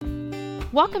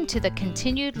Welcome to the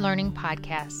Continued Learning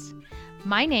Podcast.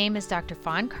 My name is Dr.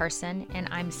 Fawn Carson, and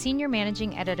I'm Senior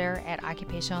Managing Editor at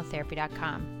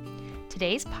occupationaltherapy.com.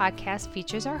 Today's podcast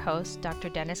features our host, Dr.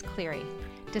 Dennis Cleary,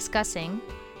 discussing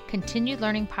Continued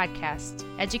Learning Podcast,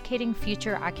 Educating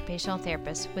Future Occupational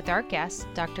Therapists with our guest,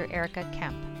 Dr. Erica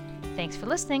Kemp. Thanks for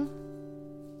listening.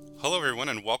 Hello, everyone,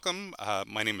 and welcome.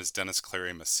 My name is Dennis Cleary.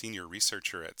 I'm a senior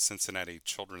researcher at Cincinnati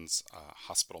Children's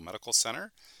Hospital Medical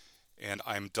Center, and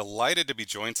I'm delighted to be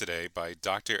joined today by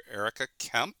Dr. Erica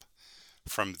Kemp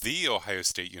from The Ohio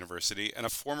State University and a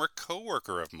former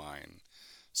coworker of mine.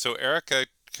 So, Erica,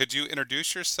 could you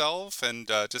introduce yourself and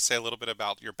just say a little bit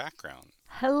about your background?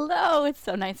 Hello, it's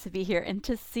so nice to be here and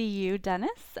to see you,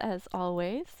 Dennis, as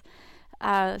always.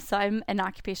 So I'm an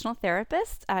occupational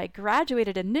therapist. I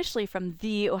graduated initially from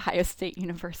The Ohio State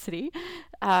University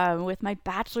with my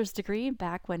bachelor's degree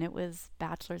back when it was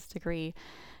bachelor's degree.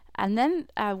 And then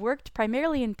worked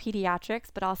primarily in pediatrics,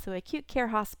 but also acute care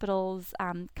hospitals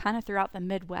kind of throughout the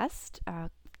Midwest,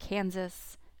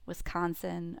 Kansas,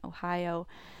 Wisconsin, Ohio,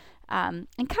 and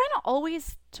kind of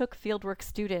always took fieldwork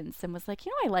students and was like,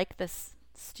 I like this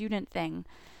student thing.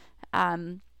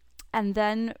 And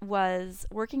then was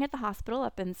working at the hospital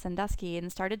up in Sandusky and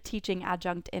started teaching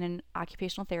adjunct in an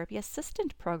occupational therapy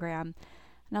assistant program.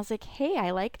 And I was like, hey,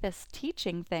 I like this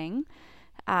teaching thing.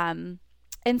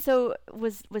 And so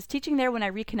was teaching there when I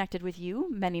reconnected with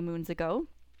you many moons ago.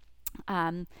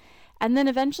 And then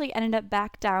eventually ended up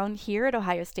back down here at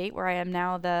Ohio State, where I am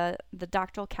now the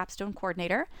doctoral capstone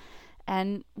coordinator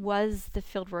and was the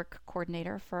fieldwork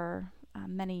coordinator for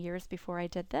many years before I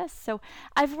did this. So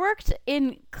I've worked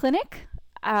in clinic,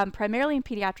 primarily in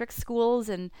pediatric schools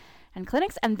and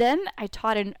clinics, and then I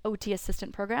taught an OT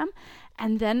assistant program,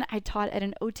 and then I taught at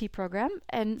an OT program,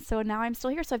 and so now I'm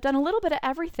still here. So I've done a little bit of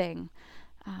everything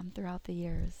throughout the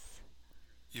years.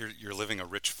 You're living a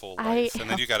rich, full life. And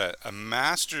then you got a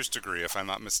master's degree, if I'm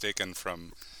not mistaken,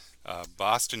 from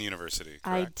Boston University, correct?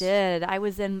 I did. I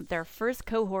was in their first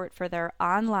cohort for their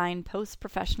online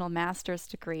post-professional master's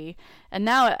degree. And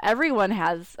now everyone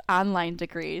has online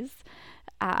degrees.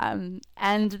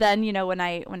 And then, when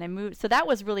I moved, so that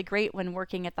was really great when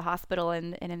working at the hospital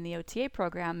and in the OTA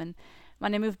program. And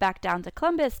when I moved back down to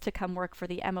Columbus to come work for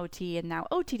the MOT and now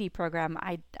OTD program,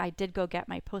 I did go get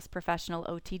my post-professional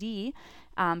OTD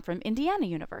from Indiana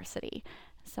University.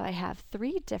 So I have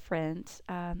 3 different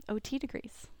OT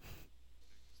degrees.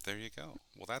 There you go.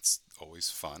 Well, that's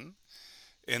always fun.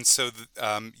 And so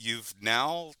you've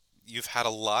had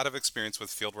a lot of experience with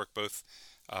fieldwork, both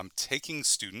taking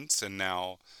students and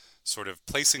now sort of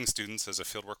placing students as a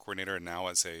fieldwork coordinator and now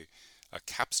as a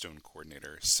capstone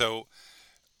coordinator. So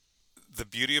the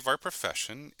beauty of our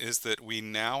profession is that we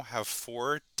now have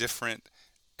 4 different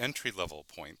entry-level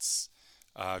points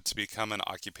to become an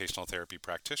occupational therapy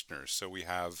practitioner. So we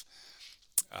have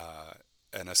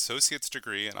an associate's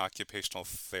degree in occupational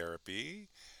therapy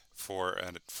for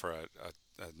an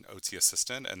OT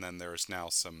assistant, and then there's now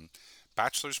some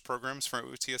bachelor's programs for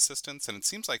OT assistants, and it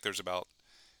seems like there's about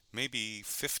maybe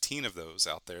 15 of those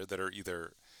out there that are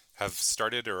either have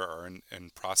started or are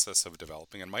in process of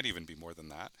developing, and might even be more than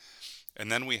that. And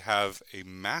then we have a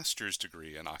master's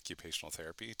degree in occupational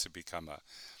therapy to become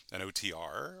an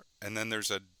OTR, and then there's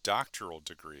a doctoral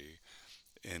degree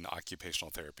in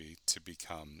occupational therapy to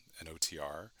become an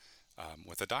OTR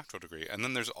with a doctoral degree. And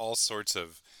then there's all sorts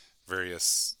of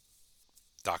various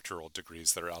doctoral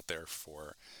degrees that are out there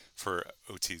for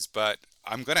OTs. But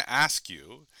I'm going to ask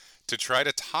you to try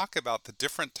to talk about the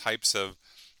different types of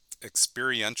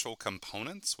experiential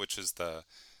components, which is the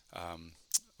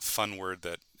fun word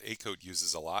that ACOTE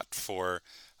uses a lot for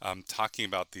talking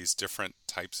about these different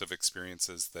types of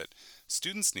experiences that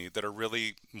students need that are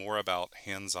really more about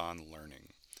hands-on learning.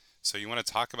 So you want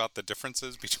to talk about the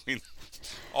differences between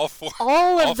all four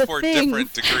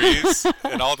different degrees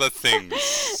and all the things.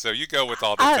 So you go with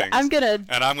all the things. I'm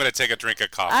gonna take a drink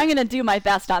of coffee. I'm gonna do my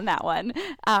best on that one.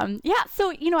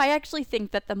 So I actually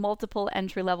think that the multiple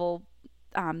entry-level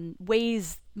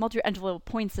multi-entry-level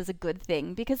points is a good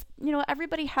thing because,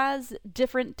 everybody has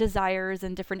different desires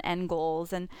and different end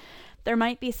goals. And there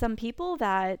might be some people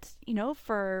that,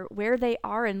 for where they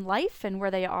are in life and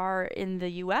where they are in the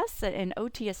U.S., an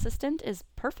OT assistant is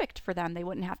perfect for them. They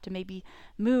wouldn't have to maybe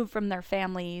move from their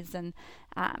families and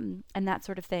that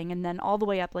sort of thing. And then all the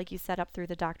way up, like you said, up through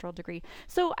the doctoral degree.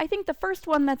 So I think the first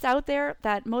one that's out there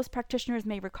that most practitioners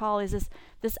may recall is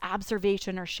this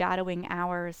observation or shadowing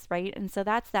hours, right? And so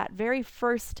that's that very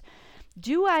first,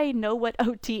 do I know what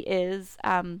OT is?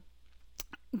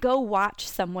 Go watch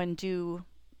someone do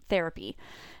therapy.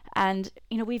 And,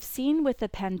 we've seen with the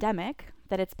pandemic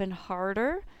that it's been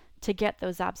harder to get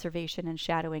those observation and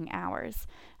shadowing hours.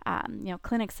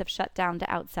 Clinics have shut down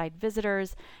to outside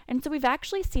visitors. And so we've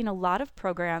actually seen a lot of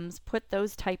programs put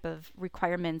those type of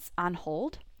requirements on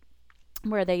hold,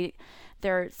 where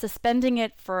they're suspending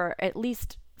it for at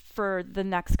least for the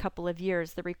next couple of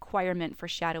years, the requirement for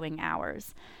shadowing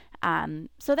hours.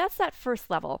 So that's that first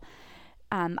level,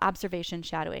 observation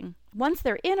shadowing. Once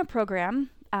they're in a program,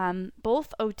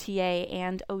 both OTA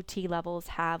and OT levels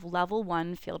have level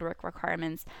 1 fieldwork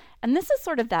requirements. And this is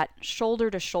sort of that shoulder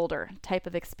to shoulder type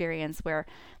of experience where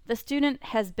the student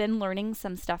has been learning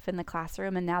some stuff in the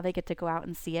classroom and now they get to go out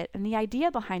and see it. And the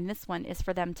idea behind this one is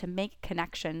for them to make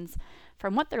connections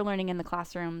from what they're learning in the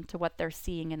classroom to what they're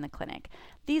seeing in the clinic.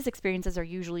 These experiences are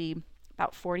usually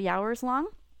about 40 hours long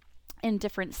in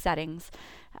different settings.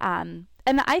 And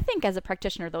I think as a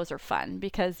practitioner, those are fun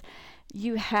because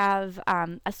you have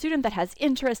a student that has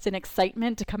interest and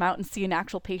excitement to come out and see an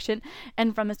actual patient.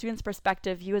 And from a student's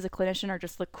perspective, you as a clinician are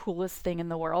just the coolest thing in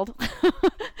the world.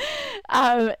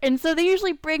 And so they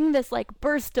usually bring this like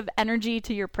burst of energy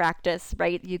to your practice,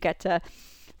 right? You get to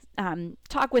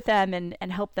talk with them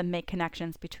and help them make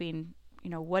connections between,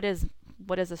 what is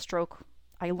a stroke?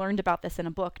 I learned about this in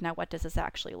a book. Now, what does this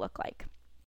actually look like?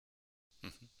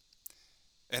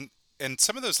 Mm-hmm. And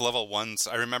some of those level ones,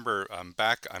 I remember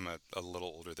back, I'm a little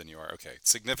older than you are. Okay,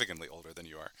 significantly older than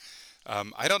you are.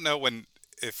 I don't know when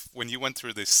you went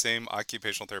through the same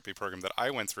occupational therapy program that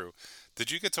I went through, did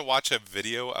you get to watch a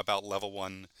video about level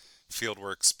 1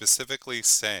 fieldwork specifically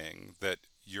saying that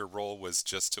your role was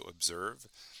just to observe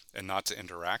and not to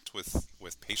interact with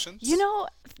patients?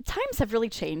 Times have really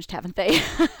changed, haven't they?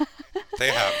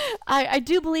 They have. I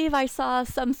do believe I saw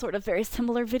some sort of very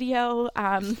similar video.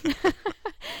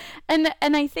 And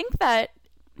I think that,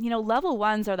 level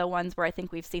 1s are the ones where I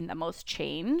think we've seen the most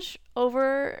change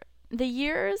over the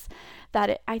years.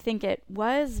 I think it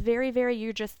was very, very,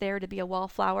 you're just there to be a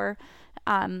wallflower.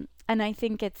 And I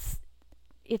think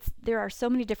there are so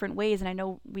many different ways, and I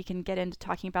know we can get into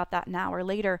talking about that now or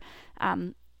later,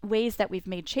 ways that we've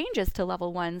made changes to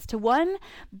level 1s to, one,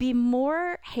 be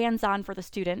more hands-on for the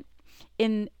student,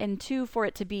 and two, for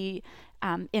it to be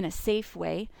in a safe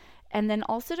way. And then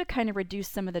also to kind of reduce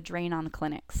some of the drain on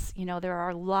clinics. There are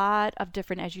a lot of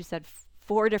different, as you said,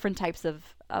 4 different types of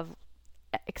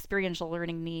experiential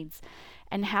learning needs.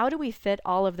 And how do we fit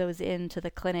all of those into the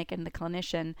clinic and the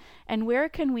clinician? And where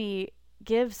can we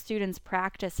give students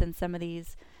practice in some of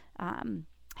these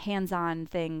hands-on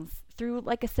things through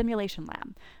like a simulation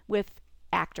lab with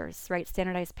actors, right?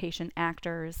 Standardized patient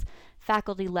actors,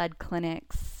 faculty-led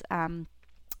clinics,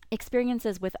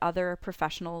 experiences with other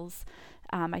professionals,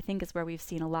 I think is where we've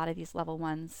seen a lot of these level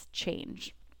 1s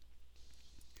change.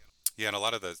 Yeah, and a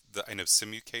lot of the I know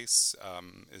SimuCase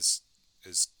is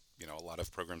a lot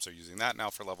of programs are using that now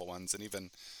for level 1s, and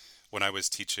even when I was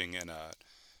teaching in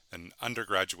an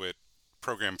undergraduate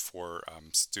program for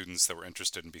students that were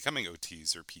interested in becoming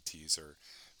OTs or PTs or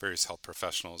various health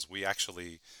professionals, we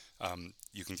actually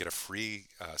you can get a free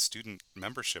student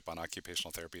membership on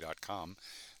occupationaltherapy.com,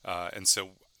 and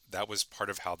so that was part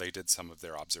of how they did some of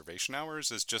their observation hours,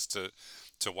 is just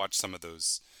to watch some of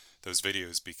those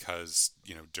videos, because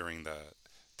during the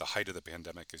height of the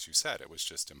pandemic, as you said, it was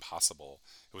just impossible.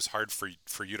 It was hard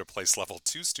for you to place level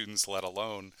 2 students, let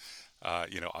alone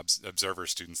observer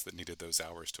students that needed those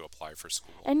hours to apply for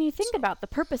school. And you think about the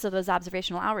purpose of those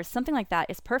observational hours, something like that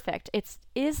is perfect.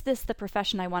 Is this the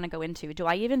profession I want to go into? Do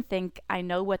I even think I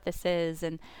know what this is?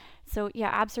 And so, yeah,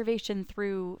 observation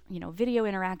through, video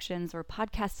interactions or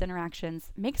podcast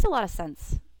interactions makes a lot of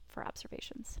sense for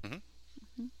observations. Mm-hmm.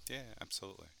 Mm-hmm. Yeah,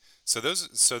 absolutely. So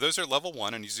those are level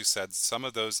 1, and as you said, some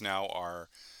of those now are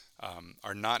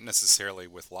not necessarily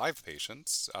with live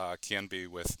patients, can be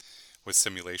with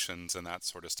simulations and that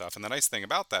sort of stuff. And the nice thing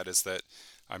about that is that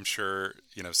I'm sure,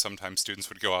 sometimes students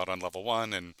would go out on level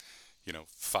 1 and,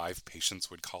 5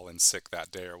 patients would call in sick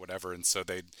that day or whatever. And so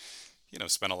they'd,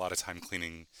 spend a lot of time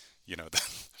cleaning, the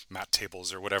mat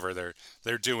tables or whatever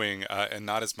they're doing, and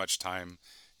not as much time,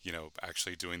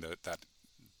 actually doing that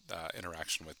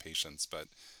interaction with patients. But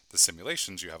the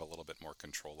simulations you have a little bit more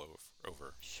control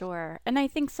over. Sure. And I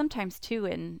think sometimes too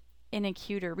in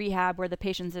acute or rehab where the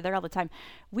patients are there all the time,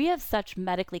 we have such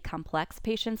medically complex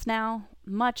patients now,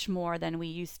 much more than we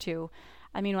used to.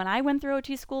 I mean, when I went through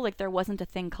OT school, there wasn't a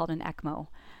thing called an ECMO,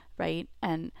 right?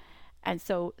 And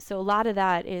so a lot of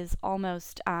that is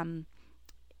almost,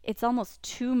 it's almost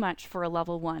too much for a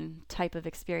level 1 type of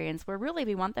experience, where really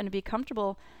we want them to be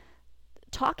comfortable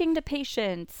talking to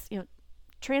patients,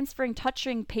 transferring,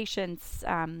 touching patients,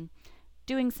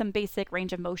 doing some basic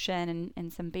range of motion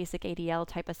and some basic ADL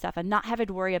type of stuff, and not having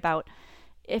to worry about,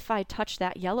 if I touch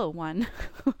that yellow one,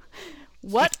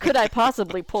 what could I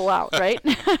possibly pull out, right?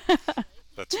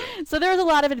 That's right. So there's a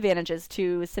lot of advantages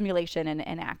to simulation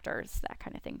and actors, that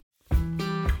kind of thing.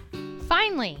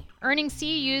 Finally, earning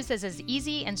CEUs is as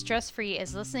easy and stress-free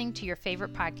as listening to your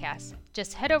favorite podcast.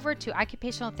 Just head over to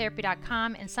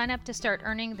occupationaltherapy.com and sign up to start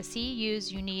earning the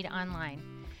CEUs you need online.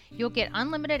 You'll get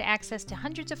unlimited access to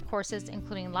hundreds of courses,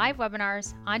 including live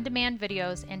webinars, on-demand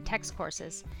videos, and text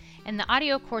courses, and the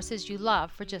audio courses you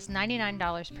love for just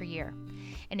 $99 per year.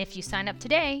 And if you sign up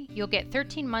today, you'll get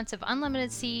 13 months of unlimited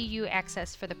CEU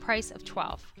access for the price of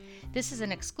 12. This is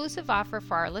an exclusive offer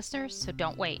for our listeners, so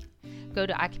don't wait. Go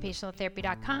to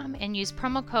occupationaltherapy.com and use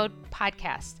promo code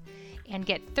PODCAST and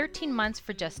get 13 months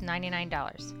for just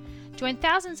 $99. Join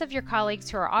thousands of your colleagues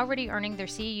who are already earning their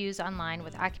CEUs online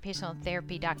with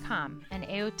occupationaltherapy.com, an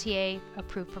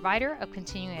AOTA-approved provider of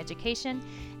continuing education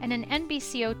and an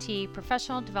NBCOT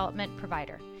professional development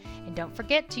provider. And don't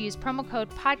forget to use promo code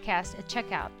PODCAST at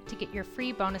checkout to get your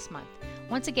free bonus month.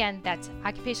 Once again, that's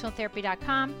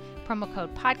occupationaltherapy.com, promo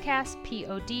code PODCAST,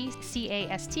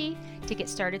 PODCAST, to get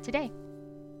started today.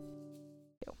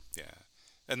 Yeah.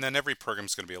 And then every program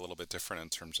is going to be a little bit different in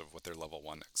terms of what their level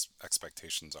 1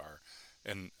 expectations are.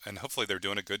 And hopefully they're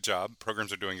doing a good job.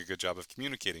 Programs are doing a good job of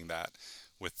communicating that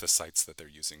with the sites that they're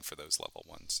using for those level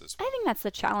 1s as well. I think that's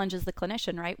the challenge as the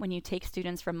clinician, right? When you take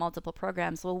students from multiple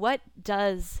programs, well, what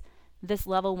does this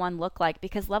level 1 look like?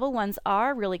 Because level 1s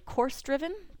are really course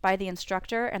driven by the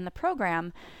instructor and the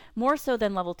program more so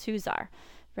than level 2s are,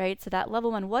 right? So that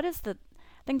level 1, what is the,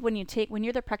 I think when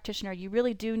you're the practitioner, you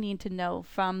really do need to know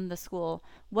from the school,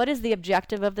 what is the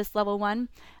objective of this level 1?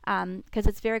 Because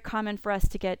it's very common for us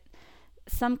to get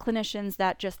some clinicians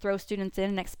that just throw students in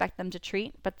and expect them to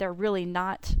treat, but they're really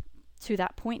not to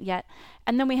that point yet.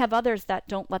 And then we have others that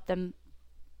don't let them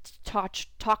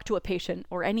talk to a patient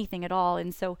or anything at all.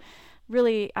 And so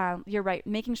really, you're right,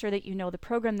 making sure that you know the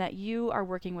program that you are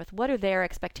working with, what are their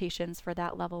expectations for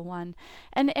that level 1,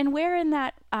 and where in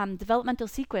that developmental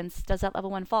sequence does that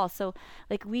level 1 fall. So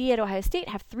like we at Ohio State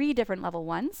have 3 different level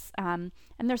 1s, and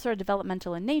they're sort of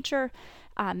developmental in nature,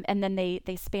 and then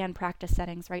they span practice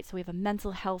settings, right? So we have a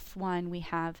mental health one, we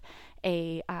have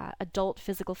a adult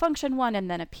physical function one, and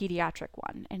then a pediatric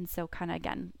one. And so kind of,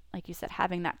 again, like you said,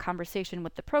 having that conversation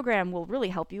with the program will really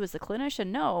help you as a clinician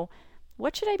know,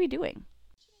 what should I be doing?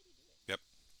 Yep.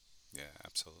 Yeah,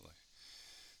 absolutely.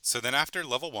 So then after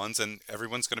level 1s, and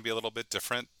everyone's going to be a little bit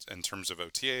different in terms of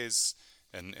OTAs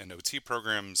and OT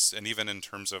programs, and even in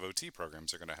terms of OT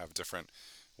programs, they're going to have different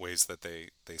ways that they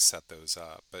set those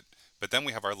up. But then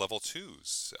we have our level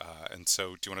 2s. And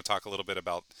so do you want to talk a little bit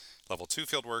about level 2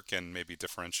 fieldwork and maybe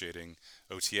differentiating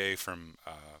OTA from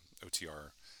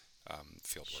OTR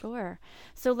fieldwork? Sure.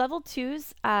 So level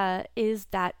 2s is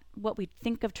that what we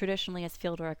think of traditionally as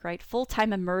fieldwork, right?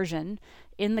 Full-time immersion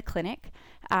in the clinic,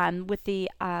 with the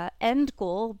end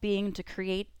goal being to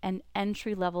create an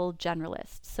entry-level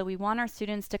generalist. So we want our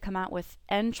students to come out with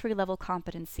entry-level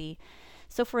competency.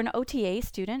 So for an OTA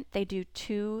student, they do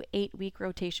 2 8-week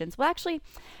rotations. Well, actually,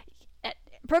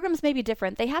 programs may be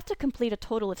different. They have to complete a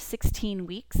total of 16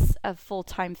 weeks of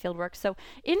full-time fieldwork. So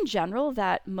in general,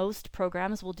 that most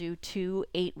programs will do 2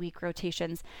 8-week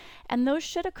rotations, and those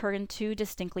should occur in 2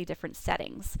 distinctly different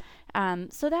settings.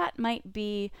 So that might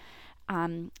be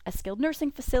a skilled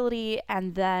nursing facility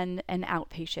and then an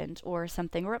outpatient or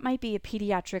something, or it might be a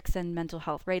pediatrics and mental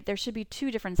health, right? There should be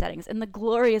 2 different settings. And the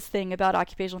glorious thing about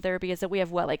occupational therapy is that we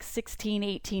have, like 16,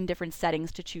 18 different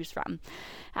settings to choose from.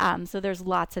 So there's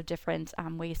lots of different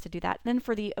ways to do that. Then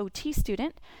for the OT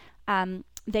student,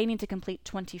 they need to complete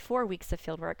 24 weeks of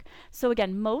fieldwork. So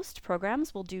again, most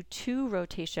programs will do 2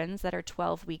 rotations that are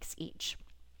 12 weeks each.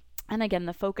 And again,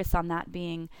 the focus on that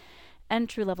being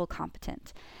entry-level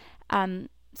competent.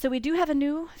 So we do have a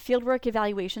new fieldwork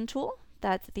evaluation tool.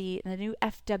 That's the new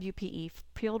FWPE,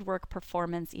 Fieldwork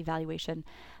Performance Evaluation,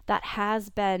 that has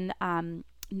been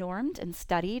normed and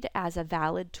studied as a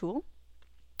valid tool,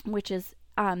 which is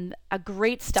a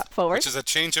great step forward. Which is a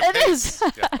change of pace.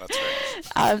 Yeah, that's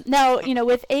right. Now,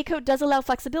 with ACOTE does allow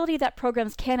flexibility that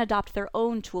programs can adopt their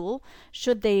own tool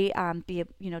should they be,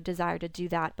 desire to do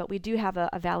that. But we do have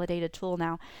a validated tool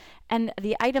now. And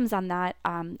the items on that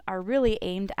are really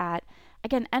aimed at,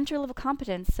 again, entry-level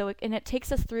competence. So it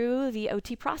takes us through the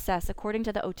OT process according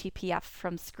to the OTPF,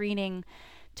 from screening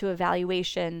to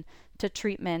evaluation to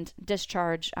treatment,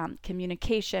 discharge,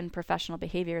 communication, professional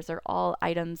behaviors are all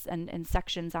items and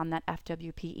sections on that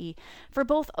FWPE for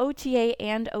both OTA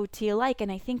and OT alike.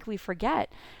 And I think we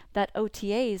forget that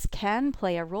OTAs can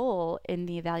play a role in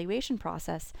the evaluation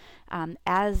process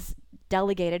as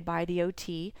delegated by the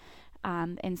OT.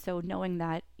 And so knowing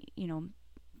that,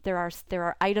 there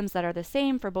are items that are the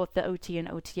same for both the OT and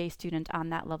OTA student on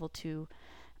that level 2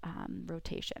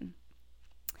 rotation.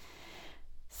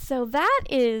 So that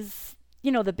is,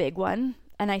 the big one.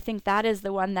 And I think that is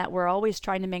the one that we're always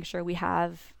trying to make sure we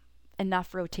have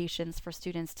enough rotations for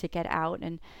students to get out.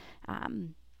 And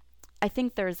I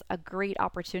think there's a great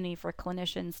opportunity for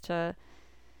clinicians to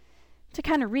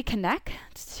kind of reconnect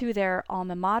to their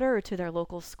alma mater or to their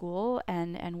local school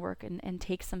and work and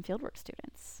take some fieldwork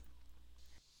students.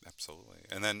 Absolutely.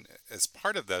 And then as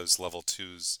part of those level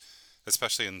 2s,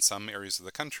 especially in some areas of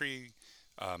the country,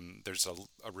 there's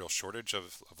a real shortage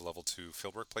of level 2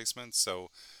 fieldwork placements. So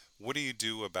what do you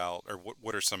do about, or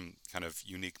what are some kind of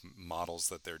unique models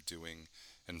that they're doing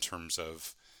in terms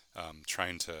of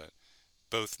trying to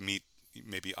both meet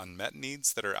maybe unmet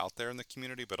needs that are out there in the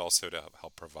community, but also to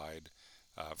help provide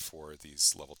for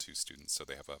these level 2 students so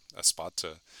they have a spot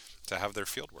to have their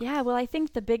field work? Yeah, well, I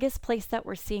think the biggest place that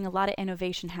we're seeing a lot of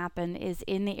innovation happen is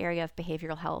in the area of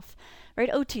behavioral health, right?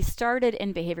 OT started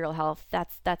in behavioral health.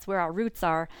 That's where our roots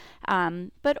are.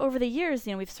 But over the years,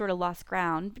 we've sort of lost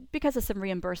ground because of some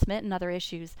reimbursement and other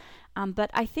issues. But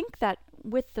I think that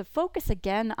with the focus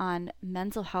again on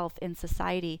mental health in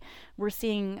society, we're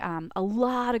seeing a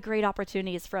lot of great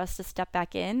opportunities for us to step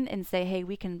back in and say, hey,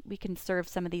 we can serve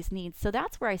some of these needs. So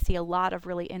that's where I see a lot of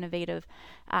really innovative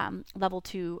level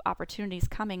 2 opportunities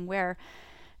coming, where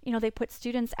they put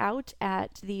students out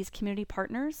at these community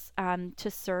partners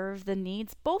to serve the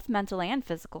needs, both mental and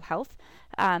physical health,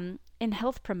 in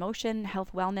health promotion,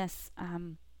 health wellness.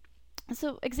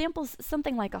 So examples,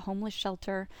 something like a homeless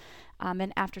shelter,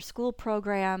 an after-school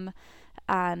program,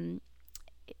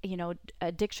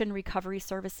 addiction recovery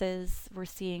services. We're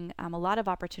seeing a lot of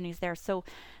opportunities there. So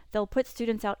they'll put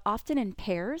students out often in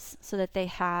pairs so that they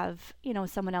have,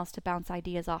 someone else to bounce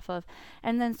ideas off of.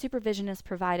 And then supervision is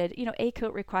provided.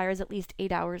 ACOT requires at least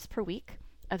 8 hours per week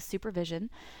of supervision.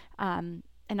 And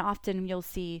often you'll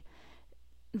see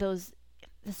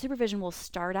the supervision will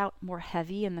start out more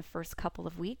heavy in the first couple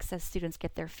of weeks as students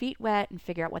get their feet wet and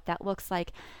figure out what that looks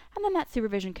like. And then that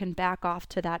supervision can back off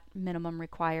to that minimum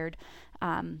required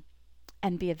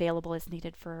and be available as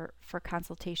needed for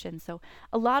consultation. So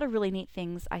a lot of really neat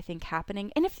things, I think,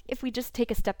 happening. And if we just take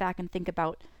a step back and think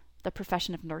about the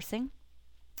profession of nursing,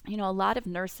 a lot of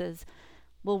nurses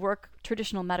will work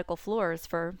traditional medical floors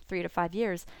for 3 to 5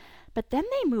 years, but then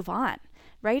they move on.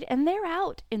 Right? And they're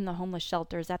out in the homeless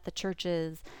shelters, at the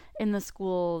churches, in the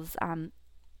schools,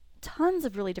 tons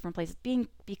of really different places,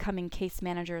 becoming case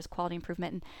managers, quality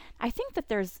improvement. And I think that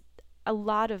there's a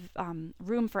lot of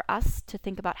room for us to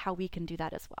think about how we can do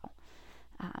that as well.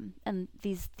 And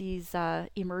these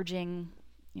emerging,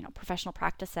 professional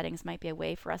practice settings might be a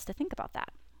way for us to think about that.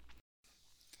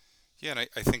 Yeah, and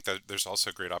I think that there's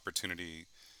also a great opportunity,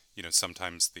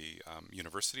 sometimes the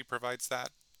university provides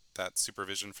that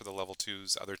supervision for the level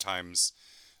 2s. Other times,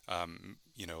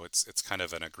 it's kind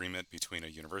of an agreement between a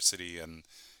university and,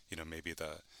 maybe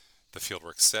the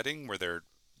fieldwork setting where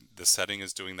the setting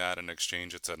is doing that in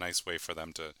exchange. It's a nice way for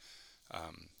them to,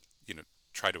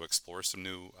 try to explore some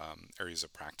new areas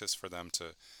of practice for them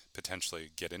to potentially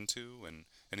get into. And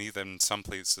even some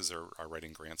places are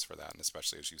writing grants for that. And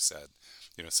especially, as you said,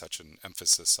 such an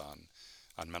emphasis on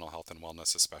mental health and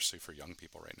wellness, especially for young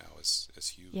people right now, is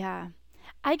huge. Yeah.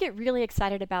 I get really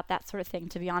excited about that sort of thing,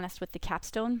 to be honest, with the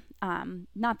capstone.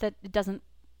 Not that it doesn't,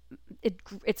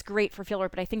 it's great for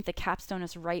fieldwork, but I think the capstone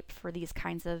is ripe for these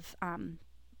kinds of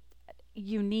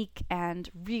unique and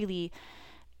really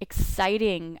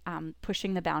exciting,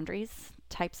 pushing the boundaries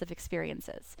types of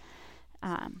experiences.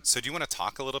 So do you want to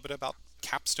talk a little bit about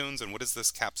capstones and what is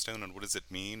this capstone and what does it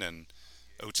mean, and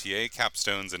OTA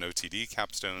capstones and OTD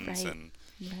capstones?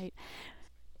 Right.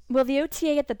 Well, the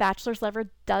OTA at the bachelor's level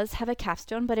does have a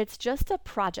capstone, but it's just a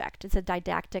project. It's a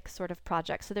didactic sort of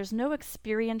project. So there's no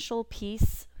experiential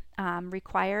piece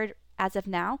required as of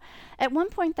now. At one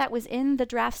point that was in the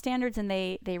draft standards, and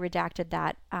they redacted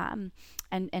that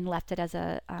and left it as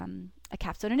a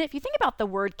capstone. And if you think about the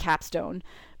word capstone,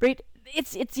 right,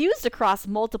 it's used across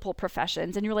multiple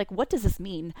professions, and you're like, what does this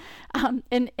mean?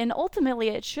 And ultimately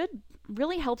it should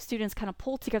really help students kind of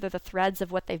pull together the threads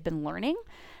of what they've been learning.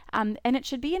 And it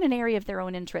should be in an area of their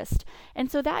own interest. And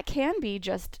so that can be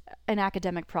just an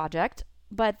academic project,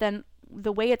 but then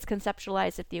the way it's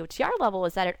conceptualized at the OTR level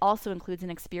is that it also includes an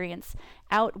experience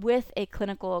out with a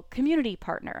clinical community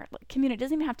partner. Community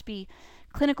doesn't even have to be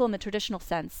clinical in the traditional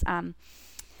sense.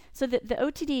 So the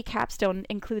OTD capstone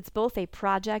includes both a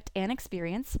project and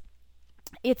experience.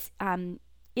 It's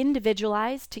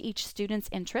individualized to each student's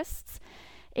interests.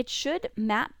 It should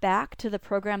map back to the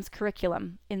program's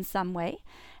curriculum in some way,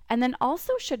 and then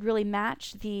also should really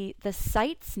match the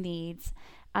site's needs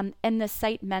and the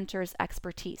site mentor's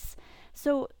expertise.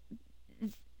 So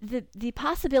the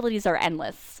possibilities are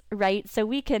endless, right?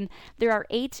 So there are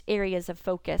 8 areas of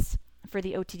focus for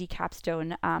the OTD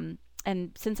capstone.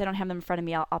 And since I don't have them in front of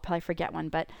me, I'll probably forget one,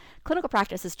 but clinical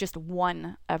practice is just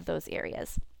one of those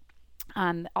areas.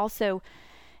 Also,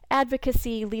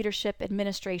 advocacy, leadership,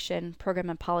 administration, program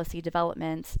and policy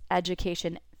development,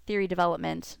 education, theory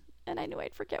development, and I knew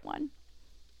I'd forget one.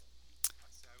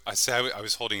 I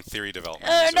was holding theory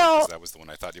development No. because that was the one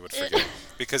I thought you would forget,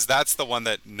 because that's the one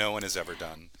that no one has ever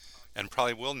done and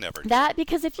probably will never do.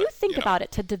 Because if you think about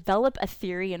it, to develop a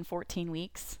theory in 14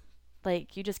 weeks,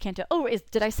 like, you just can't do. Oh,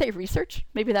 did I say research?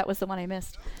 Maybe that was the one I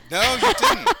missed. No, you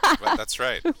didn't. But that's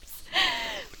right. Look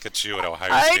at you at Ohio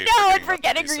State. I know,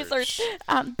 forgetting research.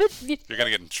 But you're going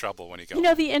to get in trouble when you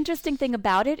go. The interesting thing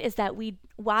about it is that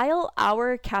while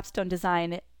our capstone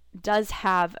design does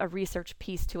have a research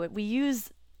piece to it, we use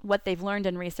what they've learned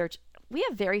in research. We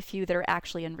have very few that are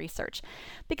actually in research.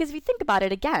 Because if you think about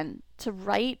it, again, to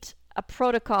write a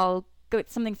protocol, go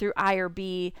something through I or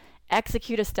B,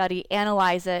 execute a study,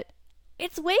 analyze it,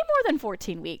 it's way more than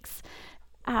 14 weeks.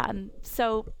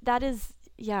 So that is,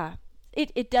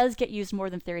 it does get used more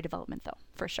than theory development, though,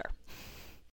 for sure.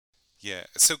 Yeah.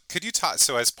 So could you talk,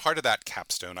 so as part of that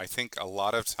capstone, I think a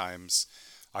lot of times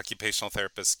occupational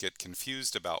therapists get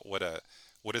confused about what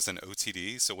is an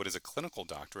OTD, so what is a clinical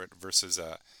doctorate versus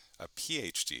a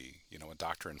PhD, a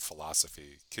doctorate in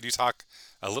philosophy. Could you talk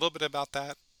a little bit about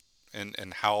that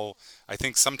and how I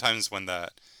think sometimes when the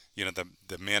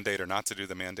mandate or not to do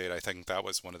the mandate, I think that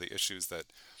was one of the issues that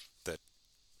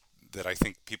I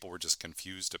think people were just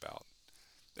confused about.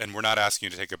 And we're not asking you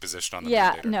to take a position on the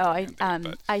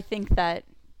mandate. I think that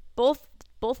both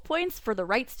points, for the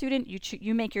right student,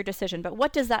 you make your decision. But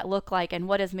what does that look like, and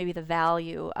what is maybe the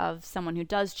value of someone who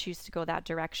does choose to go that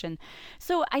direction?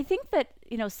 So I think that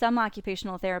some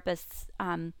occupational therapists,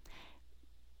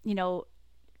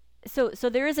 So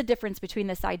there is a difference between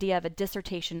this idea of a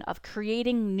dissertation, of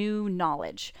creating new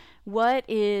knowledge. What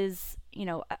is,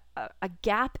 a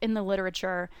gap in the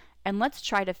literature, and let's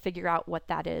try to figure out what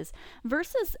that is,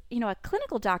 versus, a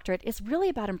clinical doctorate is really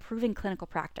about improving clinical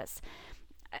practice.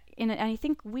 And I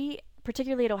think we,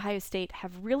 particularly at Ohio State,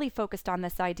 have really focused on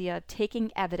this idea of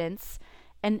taking evidence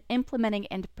and implementing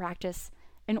into practice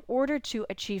in order to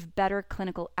achieve better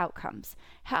clinical outcomes.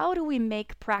 How do we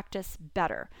make practice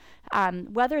better?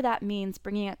 Whether that means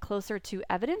bringing it closer to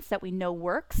evidence that we know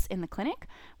works in the clinic,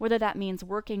 whether that means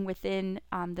working within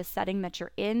the setting that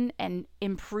you're in and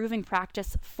improving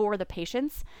practice for the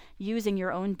patients using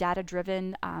your own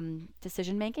data-driven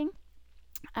decision making.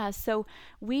 So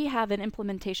we have an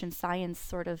implementation science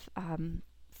sort of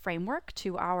framework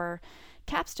to our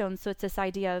capstone. So it's this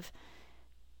idea of,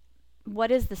 what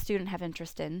does the student have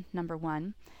interest in, number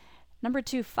one. Number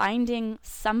two, finding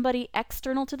somebody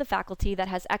external to the faculty that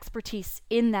has expertise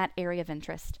in that area of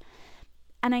interest.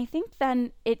 And I think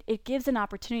then it gives an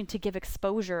opportunity to give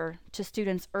exposure to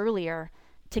students earlier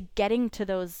to getting to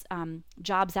those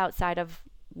jobs outside of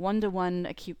one-to-one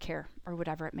acute care or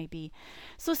whatever it may be.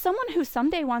 So someone who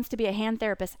someday wants to be a hand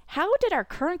therapist, how did our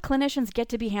current clinicians get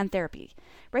to be hand therapy?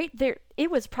 Right?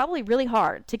 It was probably really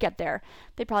hard to get there.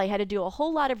 They probably had to do a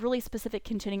whole lot of really specific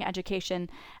continuing education,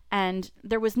 and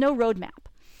there was no roadmap.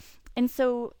 And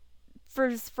so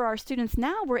for our students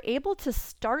now, we're able to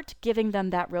start giving them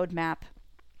that roadmap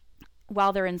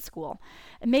while they're in school.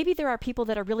 And maybe there are people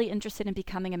that are really interested in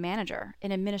becoming a manager,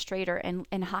 an administrator,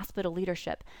 and hospital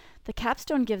leadership. The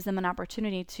capstone gives them an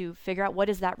opportunity to figure out what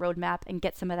is that roadmap and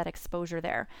get some of that exposure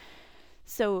there.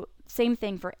 So same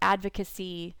thing for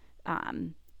advocacy,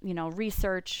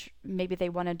 research. Maybe they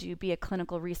want to be a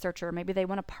clinical researcher. Maybe they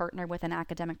want to partner with an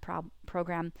academic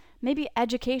program. Maybe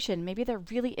education. Maybe they're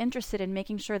really interested in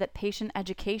making sure that patient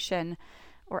education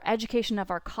or education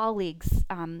of our colleagues,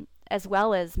 as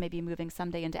well as maybe moving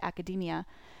someday into academia,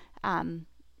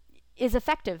 is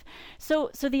effective. So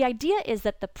the idea is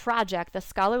that the project, the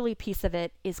scholarly piece of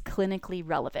it, is clinically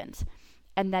relevant,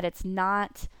 and that it's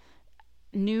not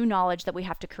new knowledge that we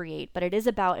have to create, but it is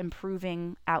about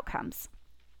improving outcomes.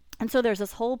 And so there's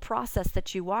this whole process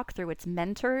that you walk through. It's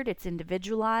mentored, it's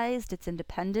individualized, it's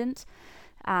independent,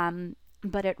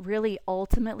 but it really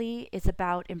ultimately is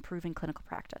about improving clinical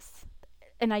practice.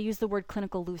 And I use the word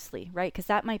clinical loosely, right? Because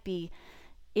that might be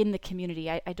in the community.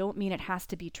 I don't mean it has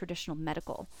to be traditional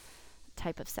medical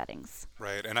type of settings.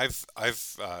 Right. And I've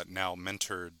now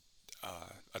mentored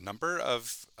a number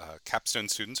of capstone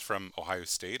students from Ohio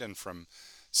State and from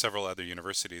several other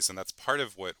universities. And that's part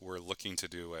of what we're looking to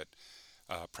do at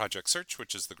Project Search,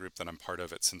 which is the group that I'm part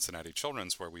of at Cincinnati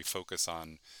Children's, where we focus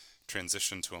on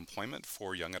transition to employment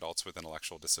for young adults with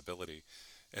intellectual disability.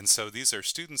 And so these are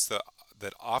students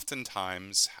that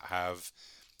oftentimes have,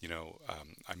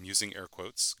 I'm using air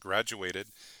quotes, graduated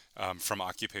from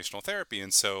occupational therapy.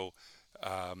 And so,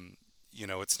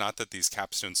 it's not that these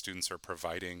capstone students are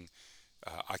providing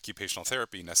occupational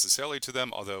therapy necessarily to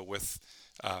them, although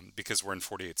because we're in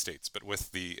 48 states, but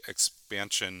with the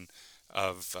expansion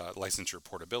of licensure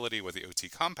portability with the OT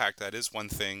Compact, that is one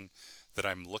thing that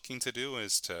I'm looking to do,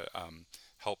 is to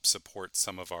help support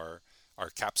some of our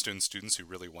capstone students who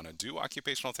really want to do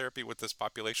occupational therapy with this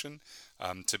population,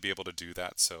 to be able to do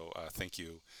that. So thank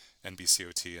you,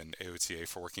 NBCOT and AOTA,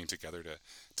 for working together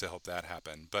to help that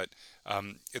happen. But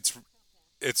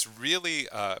it's really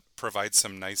provides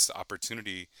some nice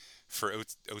opportunity for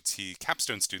OT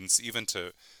capstone students even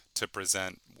to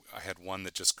present. I had one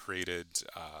that just created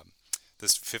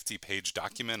this 50-page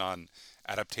document on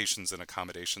adaptations and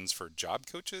accommodations for job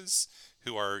coaches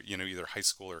who are, either high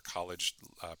school or college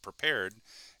prepared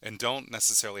and don't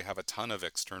necessarily have a ton of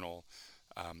external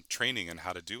training in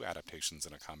how to do adaptations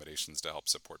and accommodations to help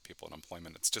support people in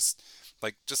employment. It's just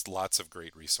lots of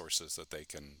great resources that they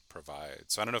can provide.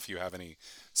 So I don't know if you have any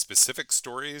specific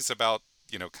stories about,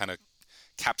 kind of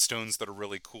capstones that are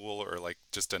really cool, or like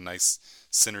just a nice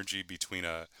synergy between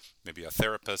maybe a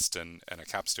therapist and a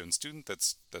capstone student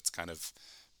that's kind of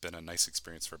been a nice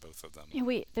experience for both of them.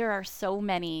 There are so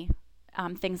many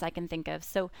things I can think of.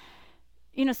 So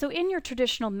in your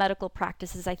traditional medical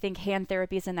practices, I think hand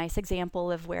therapy is a nice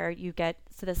example of where you get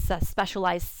this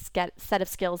specialized set of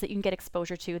skills that you can get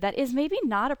exposure to that is maybe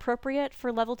not appropriate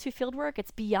for level 2 field work.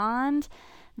 It's beyond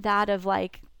that of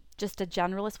like just what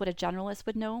a generalist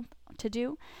would know to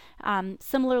do.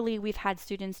 Similarly, we've had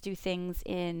students do things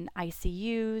in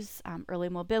ICUs, early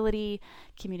mobility,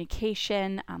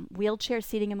 communication, wheelchair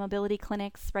seating and mobility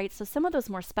clinics, right? So some of those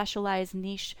more specialized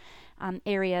niche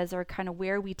areas are kind of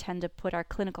where we tend to put our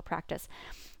clinical practice.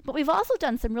 But we've also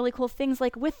done some really cool things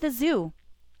like with the zoo.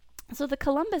 So the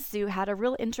Columbus Zoo had a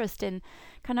real interest in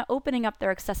kind of opening up their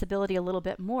accessibility a little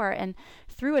bit more. And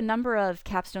through a number of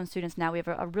capstone students now, we have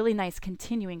a really nice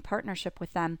continuing partnership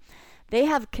with them. They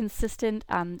have consistent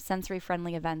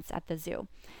sensory-friendly events at the zoo.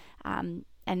 And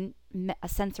a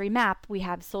sensory map, we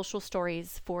have social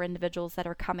stories for individuals that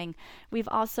are coming. We've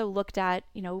also looked at,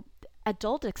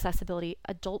 adult accessibility,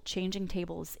 adult changing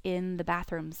tables in the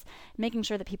bathrooms, making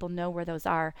sure that people know where those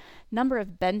are. Number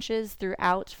of benches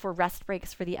throughout for rest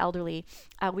breaks for the elderly.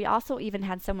 We also even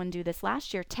had someone do this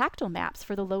last year, tactile maps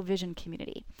for the low vision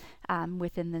community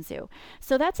within the zoo.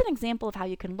 So that's an example of how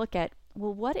you can look at,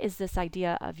 well, what is this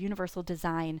idea of universal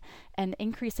design and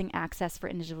increasing access for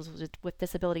individuals with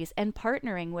disabilities and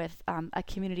partnering with a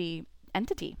community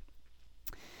entity.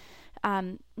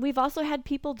 We've also had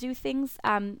people do things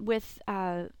with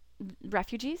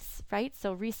refugees, right?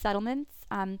 So resettlements,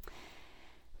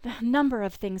 the number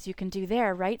of things you can do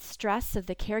there, right? Stress of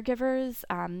the caregivers,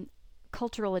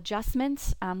 cultural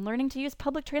adjustment, learning to use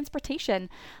public transportation,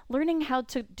 learning how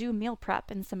to do meal prep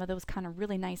and some of those kind of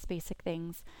really nice basic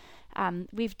things.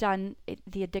 We've done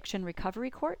the addiction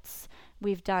recovery courts.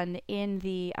 We've done in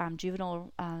the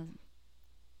juvenile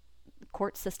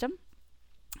court system.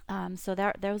 So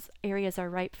those areas are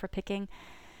ripe for picking.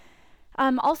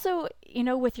 Also,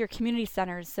 with your community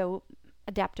centers, so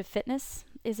adaptive fitness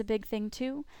is a big thing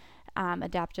too.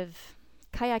 Adaptive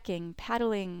kayaking,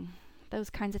 paddling, those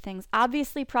kinds of things.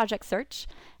 Obviously, project search.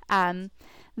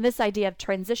 This idea of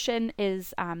transition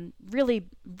is really,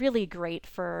 really great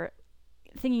for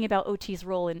thinking about OT's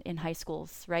role in high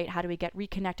schools, right? How do we get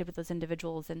reconnected with those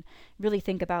individuals and really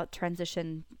think about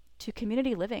transition to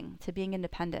community living, to being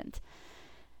independent.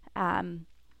 The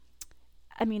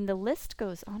list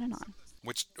goes on and on.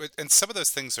 And some of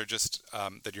those things are just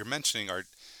that you're mentioning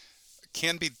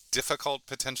can be difficult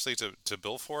potentially to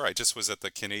bill for. I just was at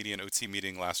the Canadian OT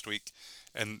meeting last week,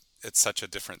 and it's such a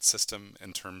different system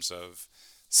in terms of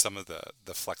some of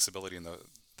the flexibility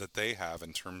that they have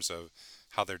in terms of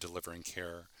how they're delivering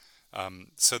care.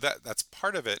 So that's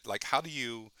part of it. Like,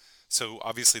 so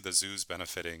obviously the zoo's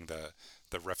benefiting,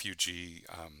 the refugee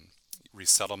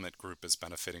resettlement group is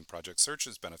benefiting, Project Search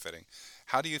is benefiting.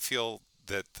 How do you feel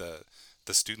that the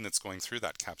student that's going through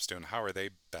that capstone, how are they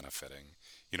benefiting?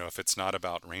 If it's not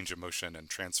about range of motion and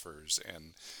transfers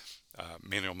and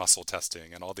manual muscle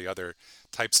testing and all the other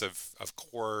types of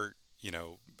core,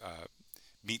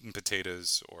 meat and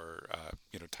potatoes or,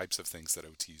 types of things that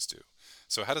OTs do.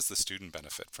 So how does the student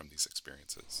benefit from these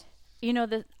experiences?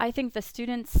 I think the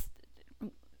students,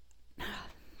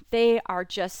 they are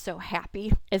just so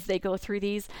happy as they go through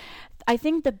these. I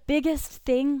think the biggest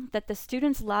thing that the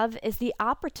students love is the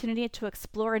opportunity to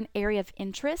explore an area of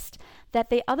interest that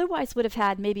they otherwise would have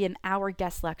had maybe an hour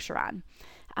guest lecture on.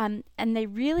 And they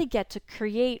really get to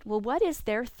create, well, what is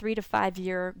their 3 to 5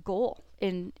 year goal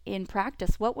in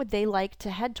practice? What would they like to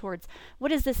head towards?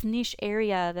 What is this niche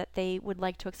area that they would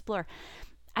like to explore?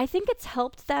 I think it's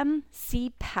helped them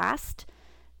see past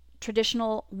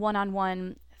traditional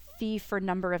one-on-one fee for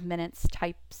number of minutes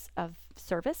types of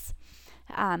service.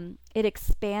 It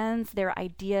expands their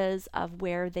ideas of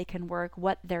where they can work,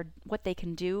 what they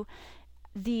can do,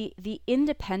 the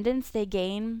independence they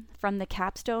gain from the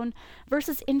capstone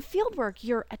versus in fieldwork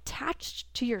you're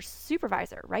attached to your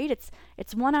supervisor, right?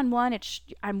 It's one-on-one.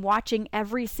 I'm watching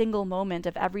every single moment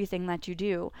of everything that you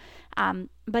do.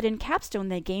 But in capstone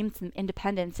they gain some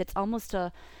independence. It's almost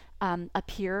a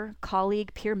peer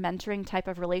colleague, peer mentoring type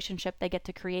of relationship they get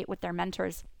to create with their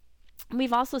mentors.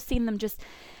 We've also seen them just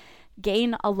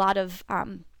gain a lot of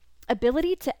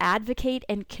ability to advocate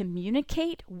and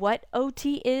communicate what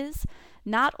OT is,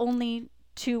 not only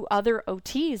to other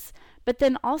OTs, but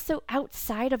then also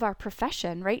outside of our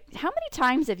profession, right? How many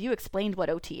times have you explained what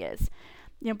OT is?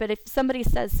 But if somebody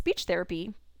says speech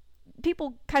therapy,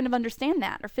 people kind of understand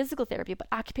that, or physical therapy, but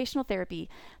occupational therapy,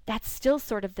 that's still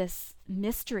sort of this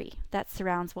mystery that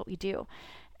surrounds what we do.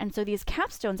 And so these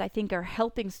capstones, I think, are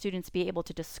helping students be able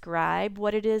to describe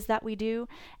what it is that we do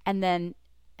and then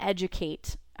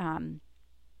educate,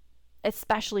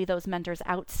 especially those mentors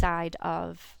outside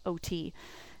of OT.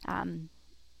 And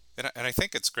I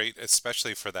think it's great,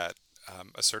 especially for that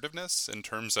assertiveness in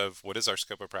terms of what is our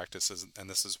scope of practice, and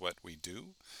this is what we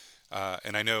do.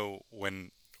 And I know when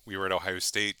we were at Ohio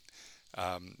State,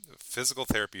 physical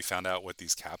therapy found out what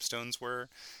these capstones were,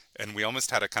 and we almost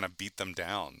had to kind of beat them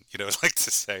down, like to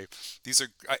say, these are,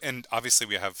 and obviously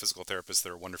we have physical therapists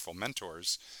that are wonderful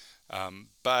mentors,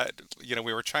 but,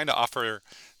 we were trying to offer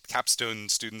capstone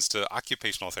students to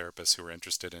occupational therapists who were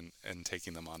interested in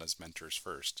taking them on as mentors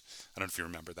first. I don't know if you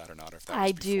remember that or not, or if that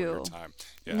was before your time.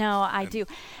 Yeah. No, I do.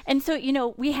 And so,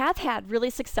 we have had really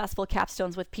successful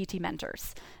capstones with PT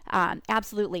mentors.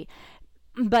 Absolutely.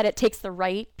 But it takes the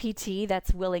right PT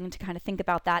that's willing to kind of think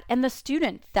about that, and the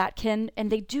student that can, and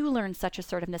they do learn such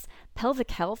assertiveness.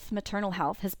 Pelvic health, maternal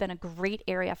health has been a great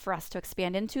area for us to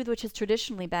expand into, which has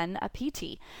traditionally been a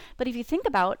PT. But if you think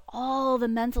about all the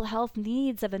mental health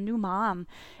needs of a new mom,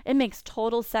 it makes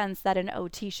total sense that an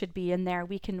OT should be in there.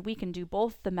 We can do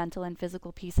both the mental and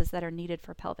physical pieces that are needed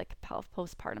for pelvic health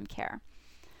postpartum care.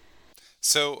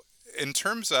 So in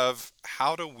terms of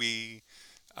how do we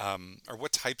or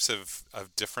what types of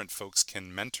different folks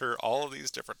can mentor all of these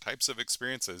different types of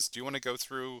experiences? Do you want to go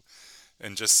through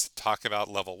and just talk about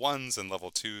level 1s and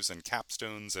level 2s and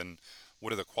capstones, and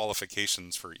what are the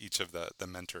qualifications for each of the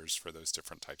mentors for those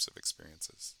different types of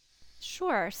experiences?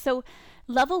 Sure. So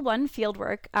level 1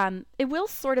 fieldwork, it will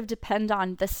sort of depend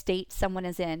on the state someone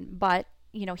is in, but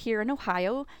here in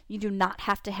Ohio, you do not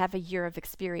have to have a year of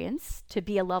experience to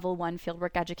be a level 1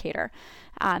 fieldwork educator.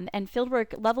 And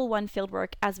level 1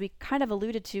 fieldwork, as we kind of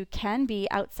alluded to, can be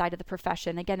outside of the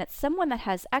profession. Again, it's someone that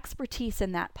has expertise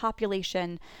in that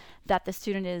population that the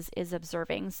student is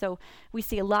observing. So we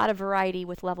see a lot of variety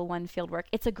with level 1 fieldwork.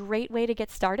 It's a great way to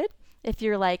get started. If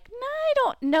you're like, no, I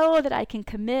don't know that I can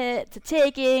commit to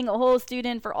taking a whole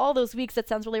student for all those weeks, that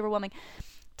sounds really overwhelming.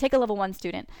 Take a level 1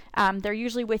 student. They're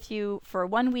usually with you for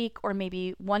 1 week or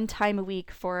maybe one time a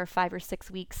week for 5 or 6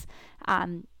 weeks.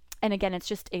 And again,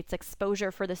 it's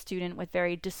exposure for the student with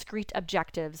very discrete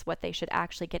objectives, what they should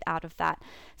actually get out of that.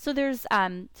 So there's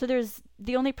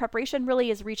the only preparation really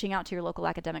is reaching out to your local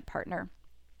academic partner.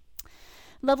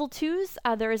 Level 2s,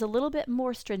 there is a little bit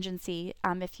more stringency.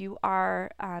 If you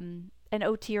are an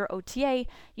OT or OTA,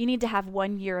 you need to have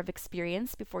 1 year of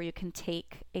experience before you can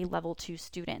take a level 2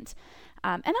 student.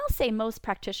 And I'll say most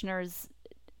practitioners,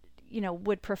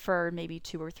 would prefer maybe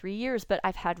 2 or 3 years, but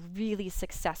I've had really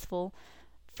successful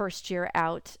first year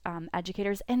out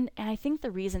educators. And I think the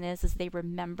reason is they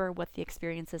remember what the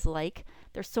experience is like.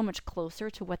 They're so much closer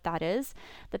to what that is,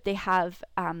 that they have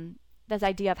this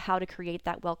idea of how to create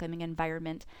that welcoming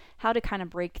environment, how to kind of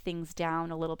break things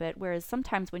down a little bit. Whereas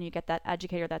sometimes when you get that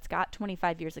educator that's got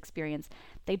 25 years experience,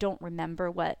 they don't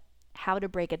remember how to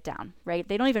break it down, right?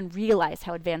 They don't even realize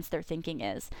how advanced their thinking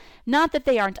is. Not that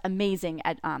they aren't amazing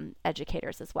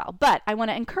educators as well, but I want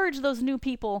to encourage those new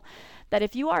people that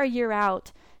if you are a year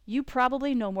out, you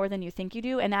probably know more than you think you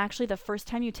do. And actually the first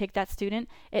time you take that student,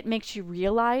 it makes you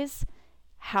realize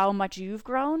how much you've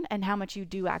grown and how much you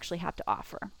do actually have to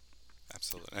offer.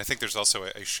 Absolutely. And I think there's also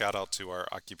a shout out to our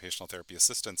occupational therapy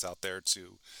assistants out there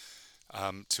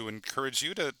to encourage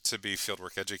you to be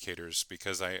fieldwork educators,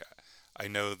 because I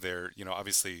know they're,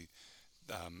 obviously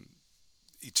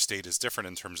each state is different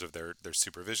in terms of their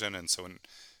supervision, and so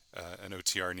an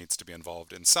OTR needs to be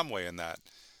involved in some way in that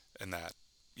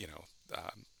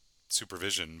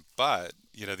supervision, but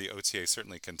the OTA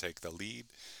certainly can take the lead.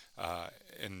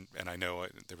 And I know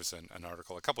there was an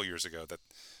article a couple years ago that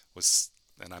was,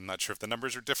 and I'm not sure if the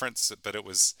numbers are different, but it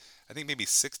was, I think maybe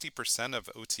 60% of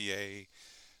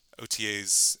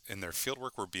OTAs in their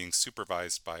fieldwork were being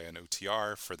supervised by an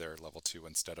OTR for their level 2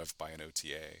 instead of by an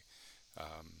OTA.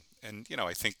 And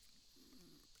I think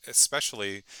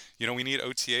especially, we need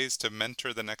OTAs to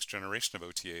mentor the next generation of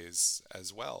OTAs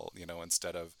as well,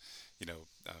 instead of,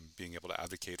 being able to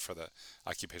advocate for the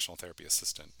occupational therapy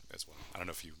assistant as well. I don't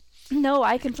know if you... No,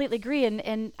 I completely agree.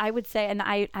 And I would say, and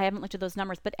I haven't looked at those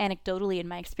numbers, but anecdotally in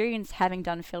my experience having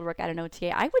done fieldwork at an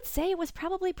OTA, I would say it was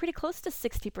probably pretty close to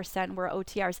 60% were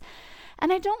OTRs.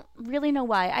 And I don't really know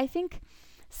why. I think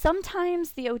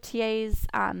sometimes the OTAs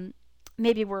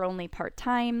maybe were only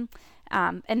part-time,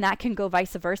 and that can go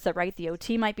vice versa, right? The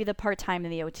OT might be the part-time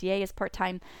and the OTA is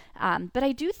part-time. But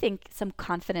I do think some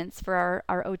confidence for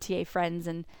our OTA friends,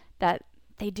 and that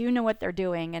they do know what they're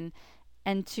doing, and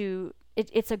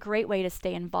it's a great way to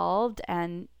stay involved,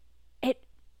 and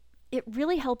it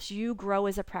really helps you grow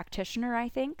as a practitioner, I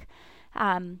think.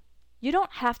 You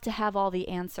don't have to have all the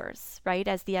answers, right,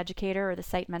 as the educator or the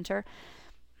site mentor.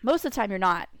 Most of the time you're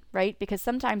not, right? Because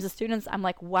sometimes the students, I'm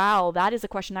like, wow, that is a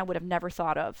question I would have never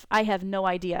thought of. I have no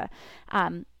idea.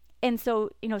 And so,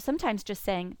 sometimes just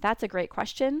saying, that's a great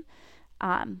question.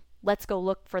 Let's go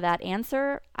look for that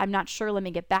answer. I'm not sure. Let me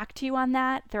get back to you on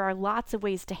that. There are lots of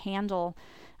ways to handle,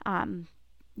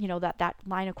 that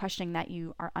line of questioning that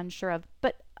you are unsure of.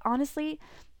 But honestly,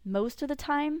 most of the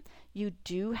time, you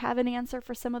do have an answer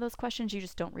for some of those questions. You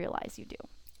just don't realize you do.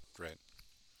 Right.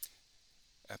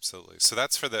 Absolutely. So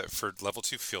that's for level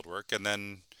 2 fieldwork, and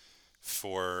then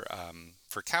for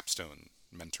capstone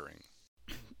mentoring.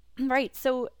 Right.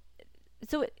 So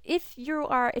if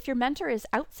your mentor is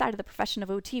outside of the profession of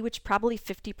OT, which probably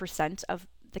 50% of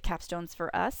the capstones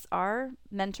for us are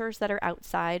mentors that are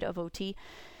outside of OT,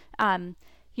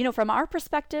 from our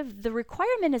perspective, the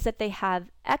requirement is that they have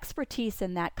expertise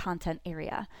in that content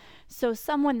area. So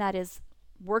someone that is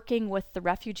working with the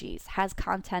refugees has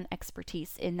content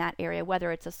expertise in that area,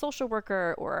 whether it's a social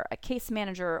worker or a case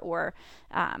manager or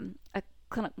a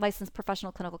licensed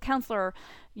professional clinical counselor,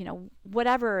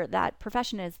 whatever that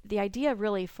profession is. The idea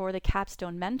really for the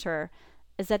capstone mentor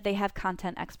is that they have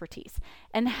content expertise.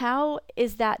 And how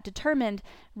is that determined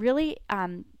really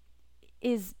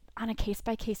is on a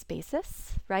case-by-case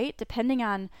basis, right? Depending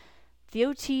on the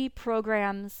OT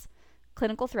program's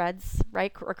clinical threads,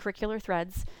 right, or curricular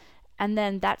threads, and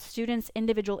then that student's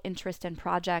individual interest and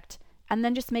project, and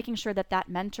then just making sure that that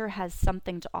mentor has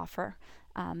something to offer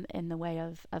in the way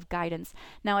of guidance.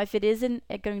 Now, if it isn't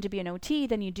going to be an OT,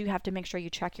 then you do have to make sure you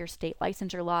check your state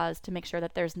licensure laws to make sure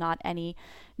that there's not any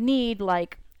need,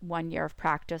 like 1 year of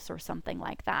practice or something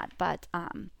like that. But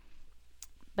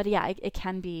yeah, it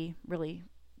can be really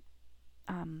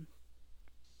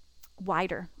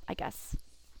wider, I guess.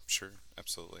 Sure,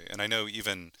 absolutely. And I know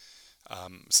even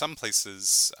some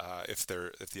places, if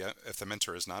the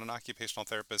mentor is not an occupational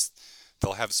therapist,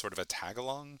 they'll have sort of a tag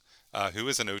along who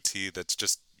is an OT that's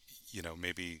just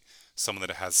maybe someone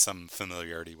that has some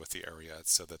familiarity with the area,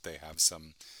 so that they have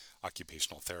some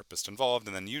occupational therapist involved.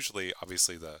 And then usually,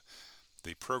 obviously,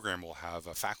 the program will have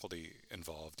a faculty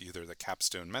involved, either the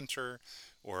capstone mentor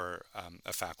or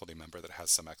a faculty member that has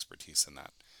some expertise in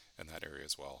that area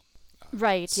as well.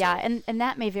 Right, so. Yeah, and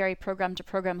that may vary program to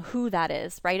program who that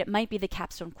is, right? It might be the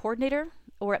capstone coordinator,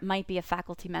 or it might be a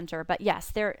faculty mentor. But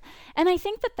yes, and I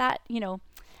think that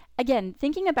again,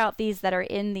 thinking about these that are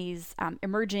in these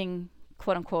emerging,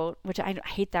 quote unquote, which I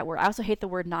hate that word. I also hate the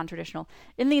word non-traditional.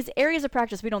 In these areas of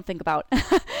practice we don't think about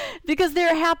because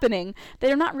they're happening.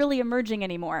 They're not really emerging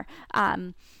anymore.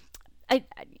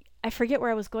 I forget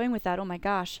where I was going with that. Oh my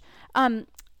gosh.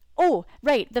 Oh,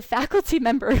 right. The faculty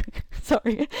member,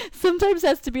 sorry, sometimes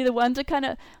has to be the one to kind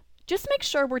of just make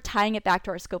sure we're tying it back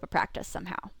to our scope of practice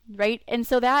somehow, right? And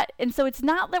so it's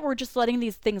not that we're just letting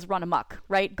these things run amok,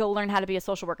 right? Go learn how to be a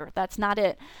social worker. That's not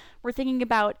it. We're thinking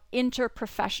about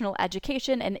interprofessional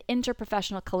education and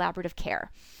interprofessional collaborative care.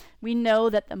 We know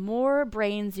that the more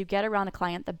brains you get around a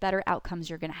client, the better outcomes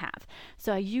you're going to have.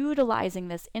 So utilizing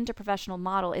this interprofessional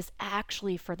model is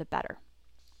actually for the better.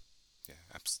 Yeah,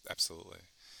 absolutely.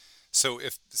 So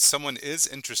if someone is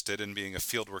interested in being a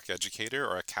fieldwork educator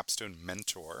or a capstone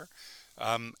mentor,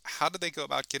 how do they go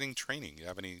about getting training? Do you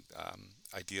have any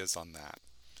ideas on that?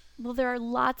 Well, there are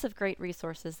lots of great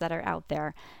resources that are out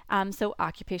there. So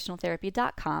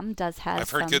occupationaltherapy.com does have I've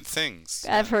heard good things.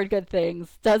 I've heard good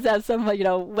things. Does have some,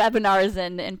 webinars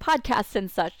and podcasts and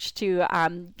such to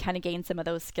kind of gain some of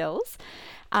those skills.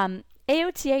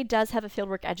 AOTA does have a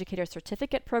Fieldwork Educator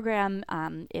Certificate program.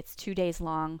 It's 2 days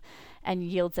long and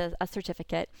yields a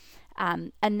certificate.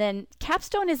 And then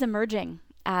Capstone is emerging.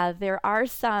 There are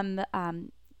some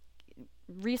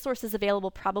resources available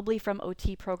probably from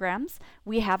OT programs.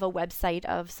 We have a website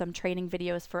of some training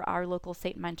videos for our local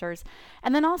state mentors.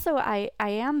 And then also I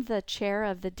am the chair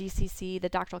of the DCC, the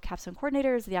Doctoral Capstone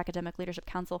Coordinators, the Academic Leadership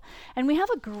Council, and we have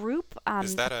a group.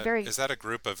 Is that a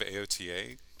group of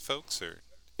AOTA folks, or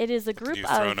it is a group you've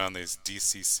thrown on these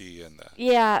DCC and the...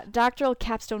 Yeah, Doctoral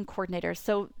Capstone Coordinators.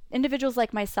 So individuals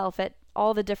like myself at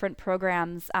all the different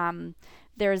programs,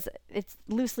 it's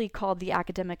loosely called the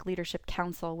Academic Leadership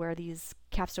Council, where these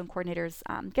capstone coordinators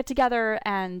get together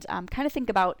and kind of think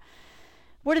about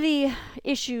what are the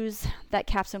issues that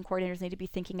capstone coordinators need to be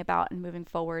thinking about and moving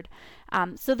forward.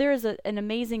 So there is an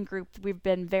amazing group. We've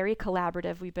been very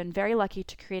collaborative. We've been very lucky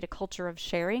to create a culture of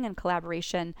sharing and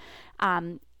collaboration.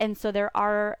 And so there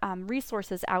are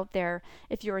resources out there.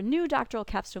 If you're a new doctoral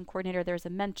capstone coordinator, there's a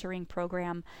mentoring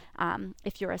program.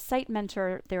 If you're a site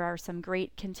mentor, there are some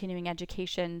great continuing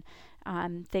education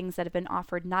things that have been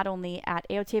offered not only at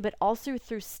AOTA but also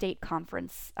through state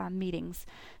conference meetings.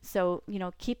 So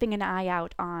keeping an eye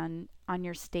out on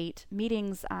your state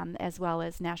meetings as well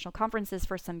as national conferences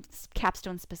for some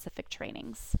capstone specific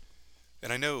trainings.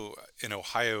 And I know in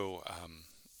Ohio,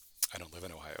 I don't live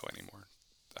in Ohio anymore,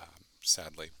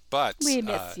 sadly, but we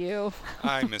miss you.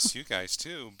 I miss you guys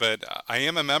too. But I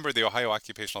am a member of the Ohio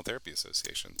Occupational Therapy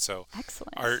Association. So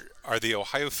excellent. Are the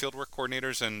Ohio Fieldwork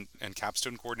Coordinators and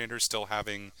Capstone Coordinators still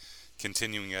having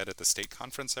continuing ed at the state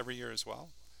conference every year as well?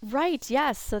 Right,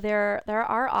 yes. So there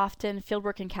are often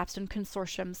fieldwork and capstone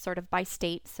consortiums sort of by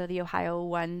state. So the Ohio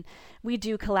one, we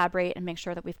do collaborate and make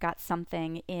sure that we've got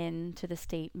something into the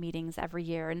state meetings every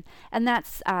year. And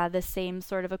that's the same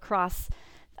sort of across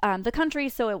the country.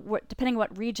 So depending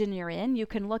what region you're in, you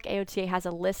can look. AOTA has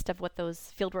a list of what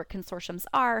those fieldwork consortiums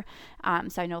are.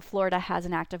 So I know Florida has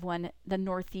an active one. The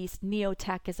Northeast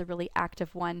Neotech is a really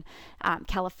active one.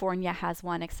 California has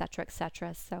one, et cetera, et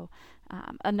cetera. So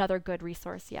another good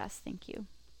resource. Yes, thank you.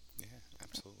 Yeah,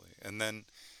 absolutely. And then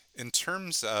in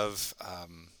terms of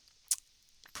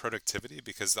productivity,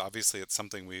 because obviously it's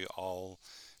something we all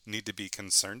need to be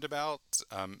concerned about,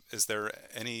 is there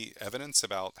any evidence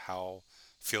about how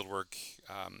fieldwork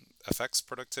affects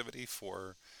productivity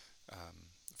for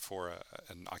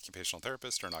an occupational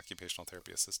therapist or an occupational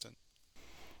therapy assistant?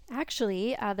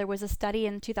 Actually, there was a study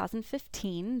in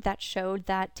 2015 that showed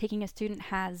that taking a student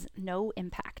has no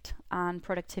impact on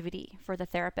productivity for the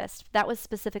therapist. That was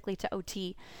specifically to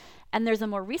OT. And there's a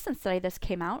more recent study this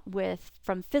came out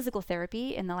from physical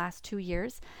therapy in the last 2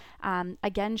 years,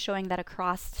 again showing that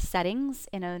across settings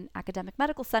in an academic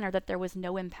medical center that there was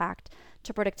no impact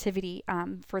to productivity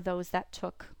for those that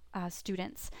took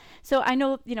students. So I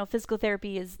know, physical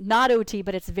therapy is not OT,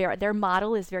 but their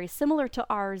model is very similar to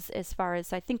ours as far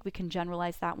as I think we can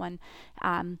generalize that one.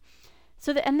 And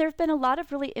there have been a lot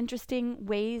of really interesting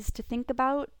ways to think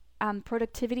about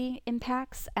productivity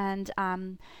impacts. And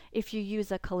if you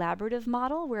use a collaborative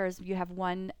model, whereas you have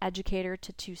one educator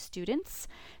to 2 students,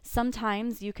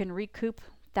 sometimes you can recoup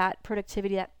that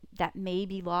productivity that may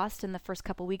be lost in the first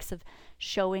couple weeks of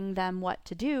showing them what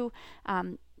to do.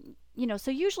 So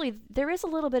usually there is a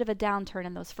little bit of a downturn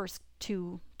in those first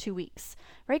two weeks,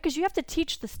 right? Because you have to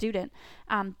teach the student.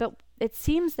 But it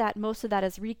seems that most of that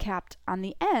is recapped on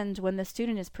the end when the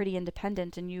student is pretty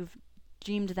independent and you've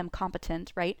deemed them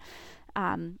competent, right?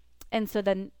 And so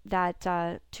then that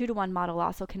 2-to-1 model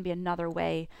also can be another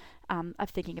way of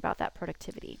thinking about that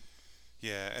productivity.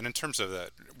 Yeah, and in terms of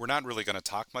that, we're not really going to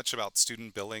talk much about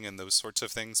student billing and those sorts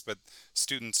of things, but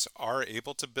students are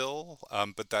able to bill,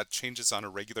 but that changes on a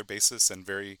regular basis and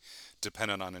very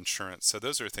dependent on insurance. So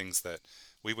those are things that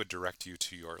we would direct you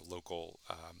to your local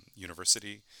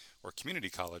university or community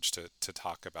college to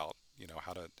talk about,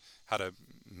 how to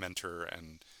mentor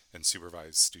and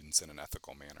supervise students in an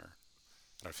ethical manner.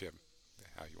 I don't know if you have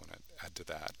how you want to add to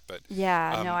that, but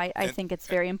yeah, I think it's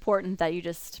very important that you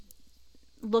just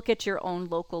look at your own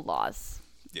local laws.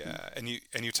 Yeah, and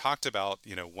you talked about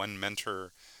one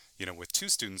mentor with 2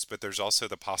 students, but there's also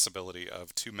the possibility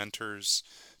of 2 mentors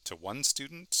to 1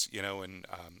 student, and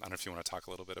I don't know if you want to talk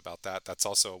a little bit about that. That's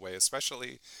also a way,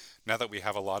 especially now that we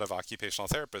have a lot of occupational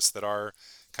therapists that are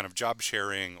kind of job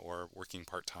sharing or working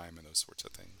part-time and those sorts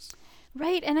of things.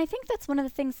 Right, and I think that's one of the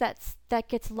things that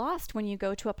gets lost when you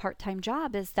go to a part-time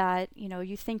job is that,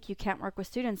 you think you can't work with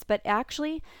students, but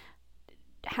actually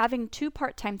having 2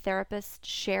 part-time therapists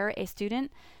share a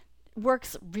student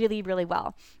works really, really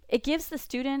well. It gives the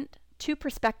student 2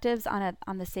 perspectives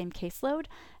on the same caseload,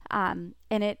 and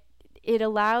it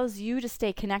allows you to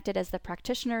stay connected as the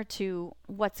practitioner to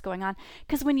what's going on.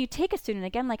 Because when you take a student,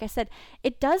 again, like I said,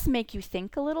 it does make you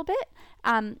think a little bit.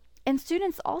 And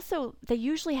students also, they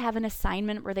usually have an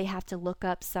assignment where they have to look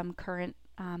up some current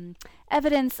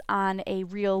evidence on a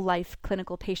real life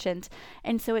clinical patient.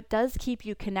 And so it does keep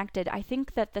you connected. I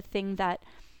think that the thing that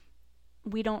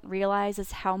we don't realize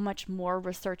is how much more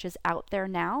research is out there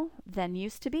now than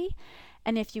used to be.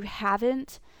 And if you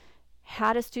haven't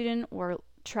had a student or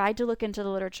tried to look into the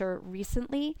literature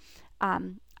recently,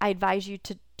 I advise you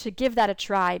to give that a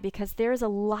try, because there's a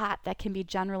lot that can be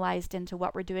generalized into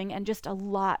what we're doing and just a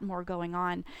lot more going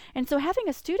on. And so having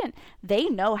a student, they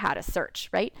know how to search,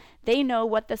 right? They know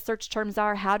what the search terms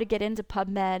are, how to get into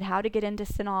PubMed, how to get into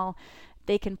CINAHL.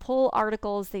 They can pull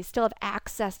articles. They still have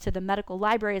access to the medical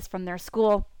libraries from their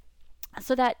school.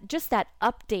 So that just that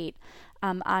update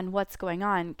on what's going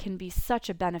on can be such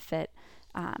a benefit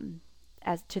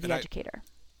as to the educator.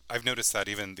 I've noticed that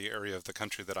even the area of the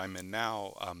country that I'm in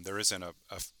now, there isn't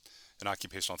an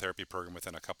occupational therapy program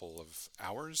within a couple of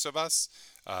hours of us,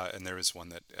 and there is one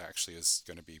that actually is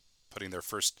going to be putting their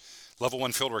first level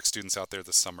 1 fieldwork students out there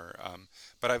this summer.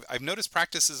 But I've noticed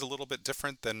practice is a little bit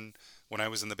different than when I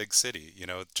was in the big city.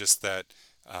 Just that,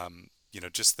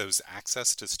 just those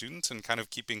access to students and kind of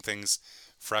keeping things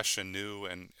fresh and new,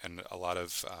 and a lot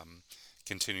of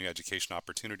continuing education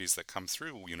opportunities that come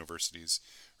through universities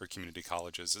or community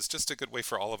colleges is just a good way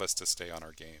for all of us to stay on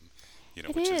our game,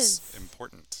 which is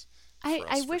important.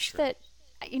 I wish that,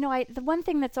 the one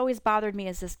thing that's always bothered me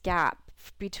is this gap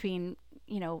between,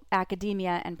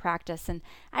 academia and practice. And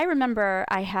I remember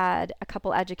I had a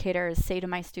couple educators say to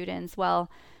my students,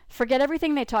 well, forget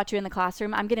everything they taught you in the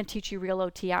classroom. I'm going to teach you real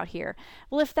OT out here.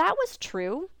 Well, if that was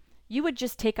true, you would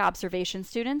just take observation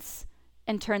students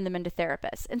and turn them into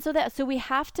therapists. And so we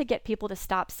have to get people to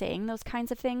stop saying those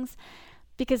kinds of things,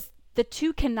 because the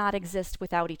two cannot exist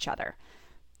without each other.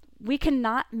 We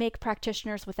cannot make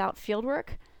practitioners without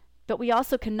fieldwork, but we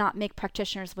also cannot make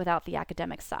practitioners without the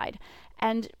academic side.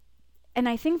 And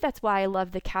I think that's why I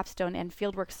love the capstone and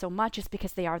fieldwork so much, is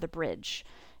because they are the bridge.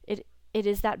 It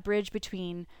is that bridge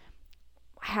between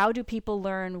how do people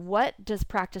learn, what does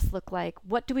practice look like,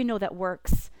 what do we know that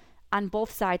works on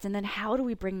both sides, and then how do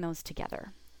we bring those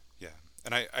together? Yeah,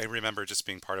 and I remember just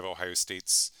being part of Ohio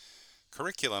State's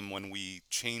curriculum when we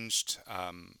changed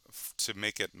to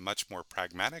make it much more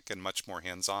pragmatic and much more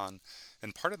hands-on.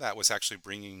 And part of that was actually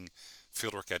bringing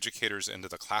fieldwork educators into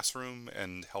the classroom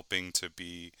and helping to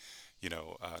be,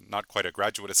 not quite a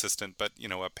graduate assistant, but,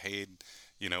 a paid,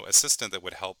 assistant that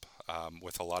would help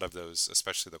with a lot of those,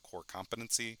 especially the core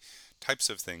competency types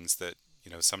of things that,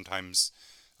 sometimes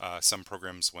some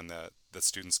programs, when the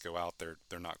students go out,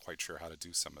 they're not quite sure how to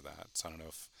do some of that. So I don't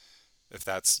know if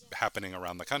that's happening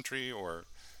around the country, or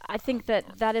I think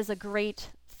that is a great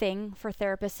thing for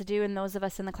therapists to do, and those of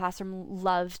us in the classroom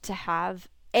love to have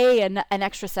an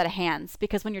extra set of hands,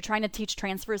 because when you're trying to teach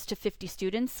transfers to 50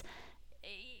 students,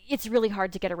 it's really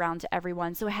hard to get around to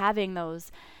everyone. So having those,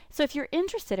 so if you're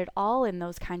interested at all in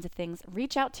those kinds of things,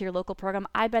 reach out to your local program.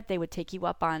 I bet they would take you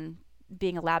up on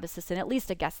being a lab assistant, at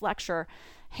least a guest lecturer,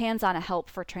 hands-on help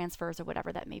for transfers or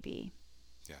whatever that may be.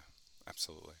 Yeah,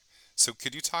 absolutely. So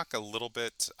could you talk a little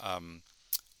bit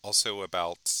also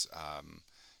about,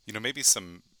 maybe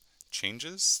some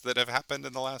changes that have happened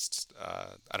in the last,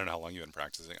 I don't know how long you've been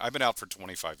practicing. I've been out for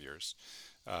 25 years.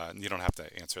 You don't have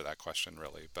to answer that question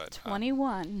really, but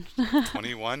 21.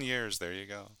 21 years, there you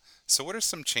go. So what are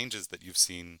some changes that you've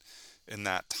seen in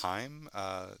that time,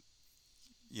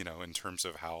 in terms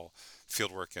of how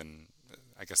fieldwork, and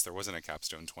I guess there wasn't a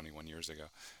capstone 21 years ago,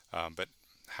 but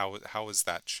how has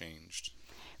that changed?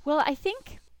 Well, I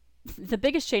think the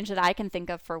biggest change that I can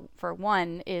think of for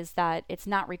one is that it's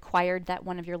not required that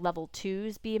one of your level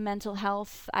 2s be mental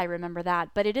health. I remember that.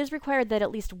 But it is required that at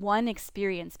least one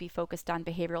experience be focused on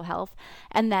behavioral health,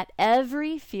 and that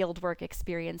every fieldwork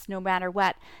experience, no matter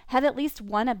what, have at least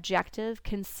one objective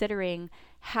considering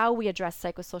how we address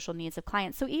psychosocial needs of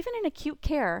clients. So even in acute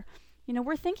care,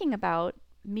 we're thinking about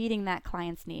meeting that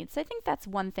client's needs. So I think that's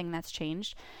one thing that's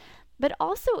changed. But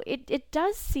also, it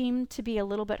does seem to be a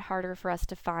little bit harder for us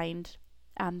to find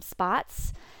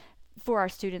spots for our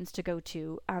students to go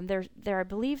to. I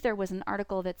believe there was an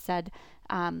article that said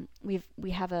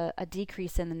we have a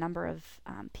decrease in the number of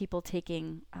people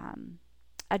taking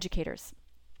educators,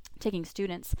 taking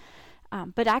students.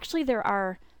 But actually, there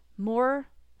are more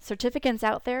certificates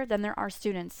out there than there are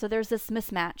students. So there's this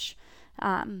mismatch.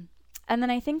 And then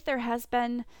I think there has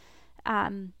been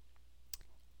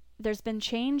There's been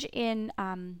change in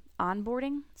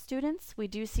onboarding students. We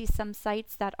do see some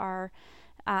sites that are,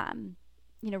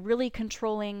 really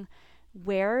controlling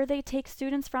where they take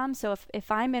students from. So if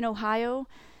I'm in Ohio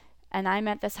and I'm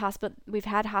at this hospital, we've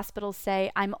had hospitals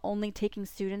say, I'm only taking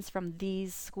students from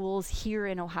these schools here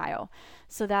in Ohio.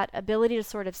 So that ability to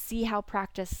sort of see how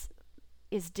practice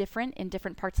is different in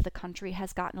different parts of the country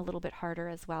has gotten a little bit harder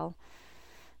as well.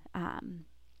 And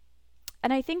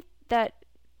I think that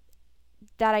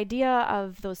idea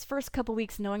of those first couple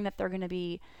weeks knowing that they're going to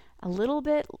be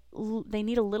they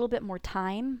need a little bit more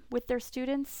time with their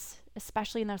students,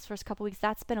 especially in those first couple weeks,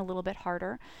 that's been a little bit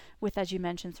harder with, as you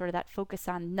mentioned, sort of that focus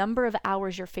on number of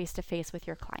hours you're face to face with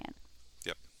your client.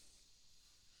 Yep.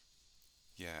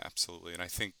 Yeah, absolutely. And I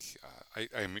think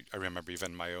I remember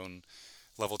even my own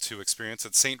level 2 experience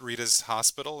at St. Rita's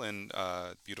Hospital in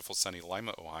beautiful sunny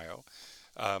Lima, Ohio.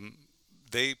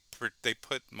 They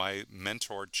put my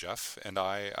mentor Jeff and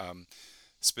I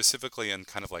specifically in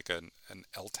kind of like an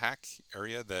LTAC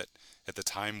area that at the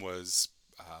time was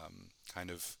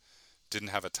kind of didn't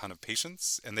have a ton of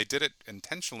patients, and they did it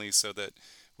intentionally so that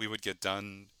we would get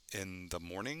done in the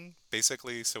morning,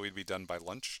 basically, so we'd be done by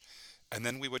lunch, and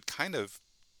then we would kind of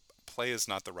play is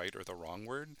not the right or the wrong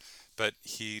word, but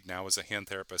he now is a hand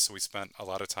therapist, so we spent a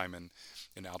lot of time in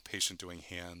outpatient doing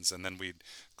hands, and then we'd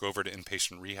go over to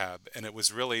inpatient rehab, and it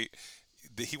was really,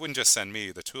 he wouldn't just send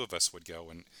me, the two of us would go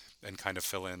and kind of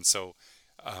fill in. So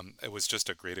it was just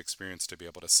a great experience to be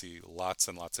able to see lots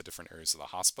and lots of different areas of the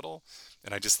hospital.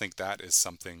 And I just think that is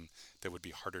something that would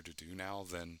be harder to do now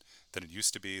than it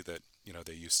used to be, that,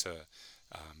 they used to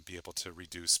be able to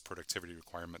reduce productivity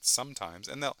requirements sometimes.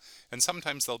 And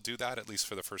sometimes they'll do that, at least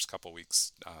for the first couple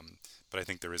weeks. But I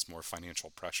think there is more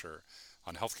financial pressure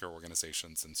on healthcare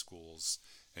organizations and schools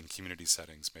and community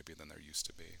settings maybe than there used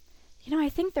to be. I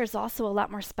think there's also a lot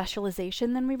more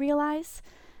specialization than we realize,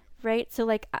 right? So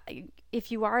like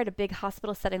if you are at a big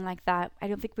hospital setting like that, I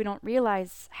don't think we don't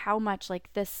realize how much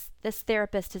like this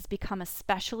therapist has become a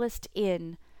specialist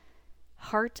in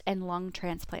heart and lung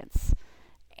transplants.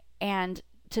 And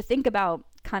to think about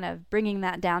kind of bringing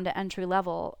that down to entry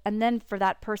level, and then for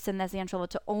that person as the entry level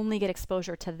to only get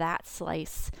exposure to that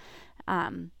slice,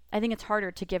 I think it's harder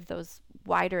to give those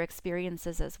wider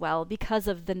experiences as well because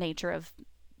of the nature of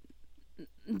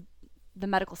the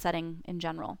medical setting in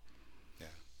general. Yeah.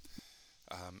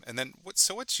 And then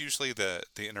what's usually the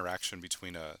interaction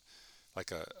between a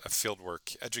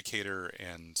fieldwork educator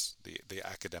and the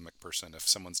academic person? If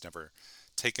someone's never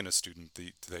taken a student, do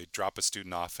they drop a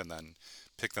student off and then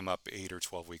pick them up 8 or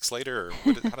 12 weeks later,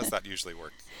 or how does that usually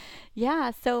work?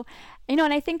 Yeah, so, and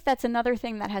I think that's another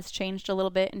thing that has changed a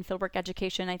little bit in fieldwork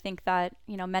education. I think that,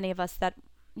 many of us that,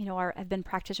 have been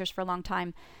practitioners for a long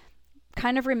time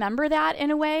kind of remember that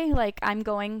in a way, like I'm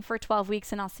going for 12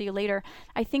 weeks and I'll see you later.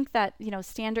 I think that,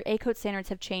 standard ACODE standards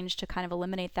have changed to kind of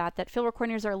eliminate that fieldwork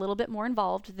coordinators are a little bit more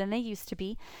involved than they used to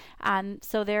be.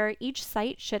 So each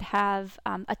site should have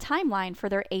a timeline for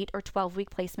their 8 or 12 week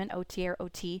placement, OT or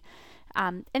OT,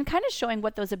 and kind of showing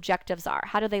what those objectives are.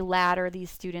 How do they ladder these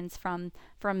students from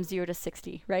 0 to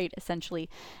 60, right, essentially.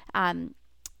 The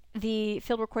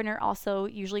fieldwork coordinator also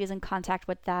usually is in contact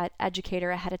with that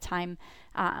educator ahead of time,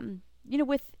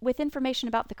 with information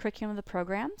about the curriculum of the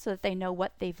program so that they know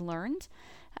what they've learned,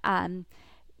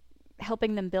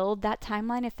 helping them build that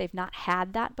timeline if they've not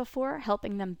had that before,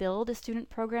 helping them build a student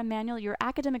program manual. Your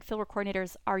academic fieldwork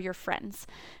coordinators are your friends.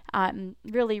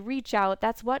 Really reach out.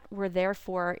 That's what we're there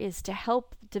for, is to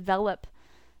help develop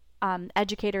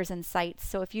educators and sites.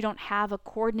 So if you don't have a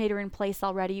coordinator in place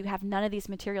already, you have none of these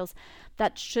materials,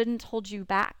 that shouldn't hold you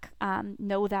back.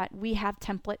 Know that we have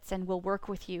templates and we'll work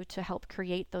with you to help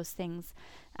create those things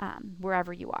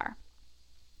wherever you are.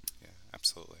 Yeah,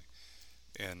 absolutely.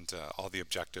 And all the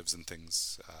objectives and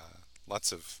things,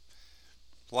 lots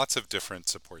of different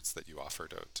supports that you offer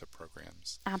to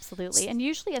programs. Absolutely. And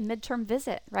usually a midterm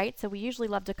visit, right? So we usually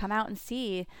love to come out and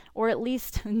see, or at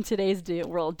least in today's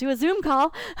world, do a Zoom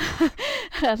call.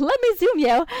 Let me Zoom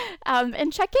you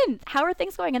and check in. How are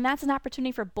things going? And that's an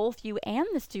opportunity for both you and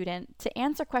the student to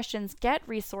answer questions, get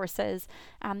resources,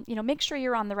 make sure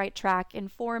you're on the right track,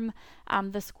 inform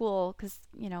the school, because,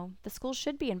 the school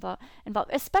should be involved,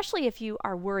 especially if you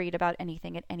are worried about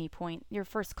anything at any point. Your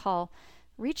first call,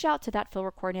 reach out to that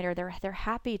fieldwork coordinator. They're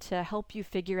happy to help you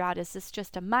figure out, is this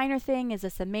just a minor thing? Is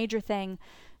this a major thing?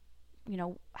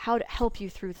 How to help you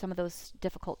through some of those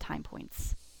difficult time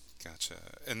points. Gotcha.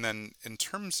 And then in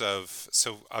terms of,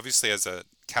 so obviously as a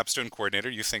capstone coordinator,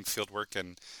 you think fieldwork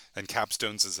and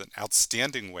capstones is an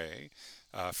outstanding way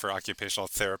for occupational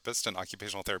therapists and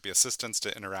occupational therapy assistants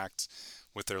to interact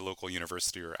with their local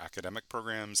university or academic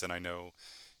programs. And I know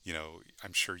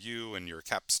I'm sure you and your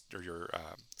CAPS or your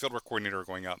fieldwork coordinator are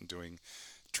going out and doing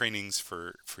trainings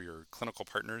for your clinical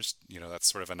partners.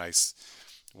 That's sort of a nice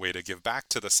way to give back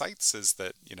to the sites, is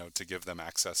that, to give them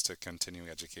access to continuing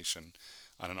education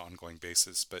on an ongoing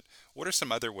basis. But what are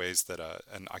some other ways that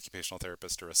an occupational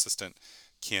therapist or assistant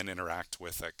can interact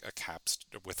with a CAPS,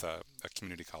 with a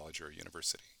community college or a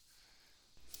university?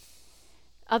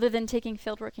 Other than taking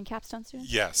fieldwork and capstone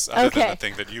students? Yes, other than the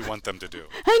thing that you want them to do.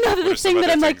 Another thing that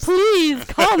I'm like, please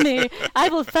call me. I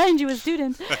will find you a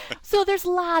student. So there's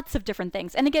lots of different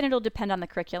things. And again, it'll depend on the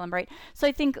curriculum, right? So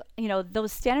I think,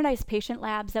 those standardized patient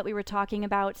labs that we were talking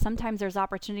about, sometimes there's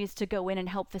opportunities to go in and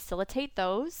help facilitate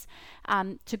those.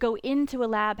 To go into a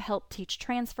lab, help teach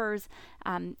transfers.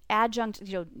 Adjunct,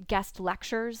 guest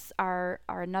lectures are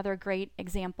another great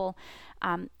example.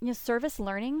 Service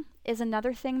learning is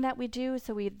another thing that we do.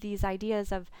 So these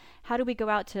ideas of how do we go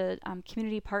out to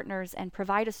community partners and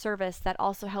provide a service that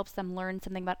also helps them learn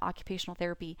something about occupational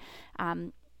therapy,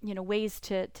 ways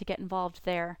to get involved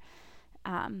there.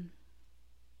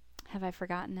 Have I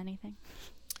forgotten anything?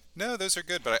 No, those are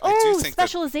good, but I do think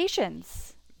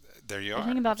specializations. There you are. Are you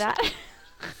thinking about that?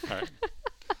 All right.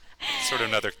 Sort of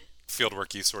another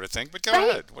fieldworky sort of thing, but go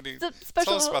ahead.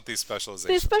 Tell us about these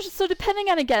specializations. So depending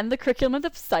on, again, the curriculum of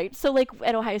the site, so like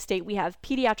at Ohio State, we have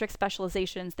pediatric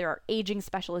specializations, there are aging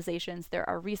specializations, there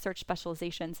are research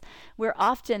specializations, where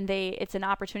often it's an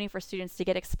opportunity for students to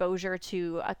get exposure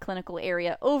to a clinical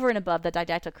area over and above the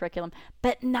didactic curriculum,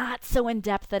 but not so in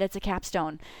depth that it's a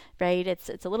capstone, right? It's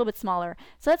a little bit smaller.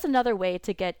 So that's another way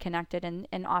to get connected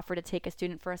and offer to take a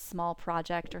student for a small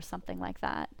project or something like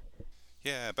that.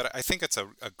 Yeah, but I think it's a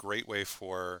great way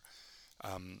for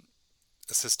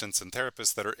assistants and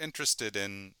therapists that are interested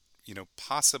in,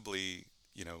 possibly,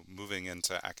 moving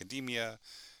into academia,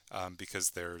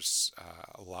 because there's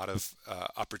a lot of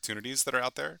opportunities that are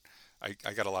out there.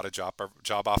 I got a lot of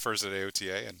job offers at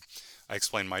AOTA, and I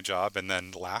explained my job and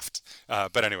then laughed.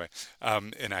 But anyway,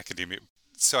 in academia.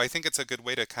 So I think it's a good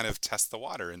way to kind of test the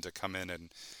water and to come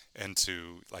in and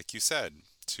to, like you said,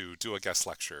 to do a guest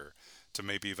lecture, to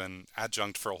maybe even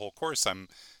adjunct for a whole course. I'm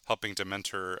helping to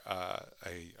mentor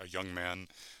a young man,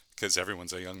 because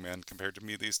everyone's a young man compared to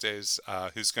me these days,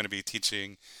 who's going to be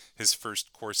teaching his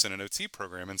first course in an OT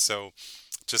program. And so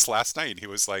just last night he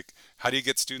was like, how do you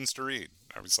get students to read?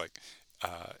 I was like,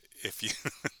 if you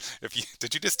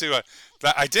did you just do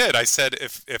I did. I said,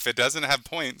 if it doesn't have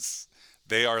points,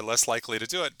 they are less likely to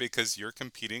do it, because you're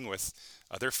competing with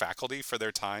other faculty for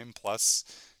their time, plus,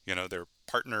 their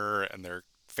partner and their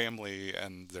family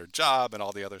and their job and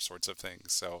all the other sorts of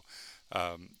things. So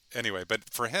anyway, but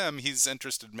for him, he's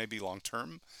interested maybe long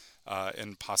term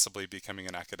in possibly becoming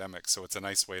an academic. So it's a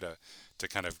nice way to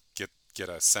kind of get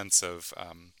a sense of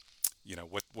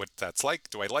what that's like.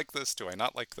 Do I like this? Do I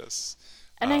not like this?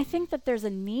 And I think that there's a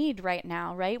need right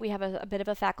now, right? We have a bit of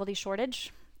a faculty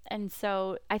shortage. And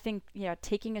so I think,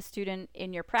 taking a student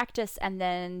in your practice and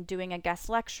then doing a guest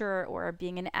lecture or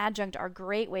being an adjunct are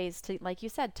great ways to, like you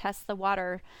said, test the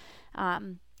water,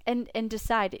 and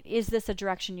decide, is this a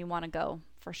direction you want to go,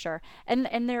 for sure.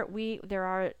 And there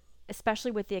are,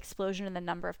 especially with the explosion in the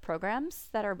number of programs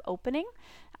that are opening,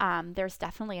 there's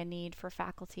definitely a need for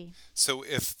faculty. So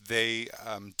if they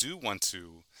do want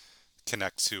to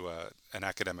connect to an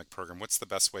academic program, what's the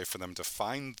best way for them to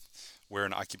find where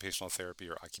an occupational therapy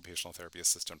or occupational therapy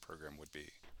assistant program would be?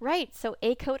 Right. So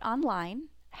ACOTE Online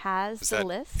has the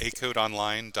list.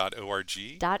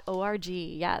 ACOTEonline.org? .org,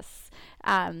 yes.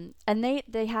 And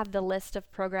they have the list of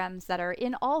programs that are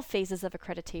in all phases of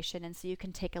accreditation, and so you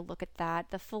can take a look at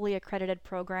that. The fully accredited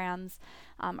programs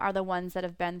are the ones that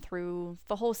have been through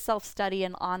the whole self-study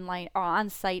and online or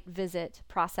on-site visit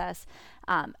process.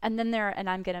 And then and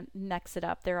I'm going to mix it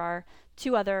up, there are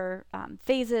two other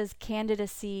phases,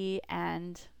 candidacy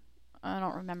and I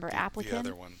don't remember, applicant. The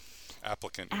other one.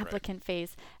 Applicant right.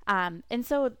 Phase. And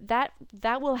so that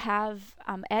will have,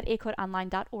 at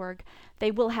acoteonline.org,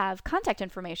 they will have contact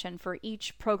information for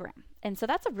each program. And so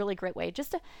that's a really great way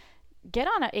just to get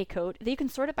on an ACOTE. You can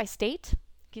sort it by state,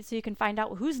 so you can find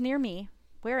out who's near me,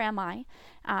 where am I,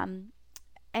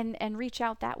 and reach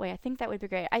out that way. I think that would be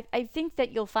great. I think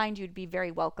that you'll find you'd be very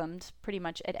welcomed pretty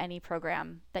much at any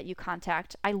program that you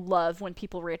contact. I love when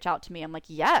people reach out to me. I'm like,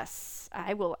 yes,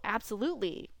 I will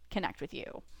absolutely connect with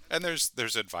you. And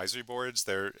there's advisory boards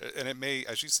there, and it may,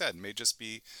 as you said, may just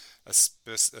be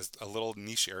a little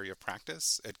niche area of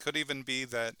practice. It could even be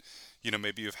that,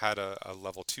 maybe you've had a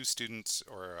level 2 student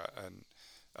or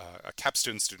a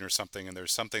capstone student or something, and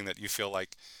there's something that you feel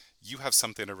like you have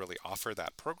something to really offer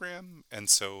that program, and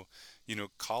so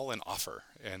call and offer.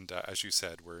 And as you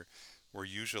said, we're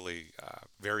usually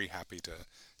very happy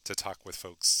to talk with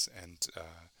folks and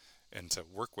to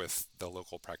work with the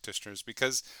local practitioners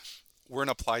because we're in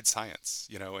applied science,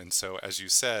 and so as you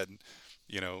said,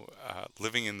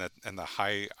 living in the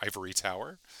high ivory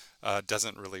tower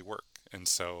doesn't really work. And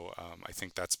so I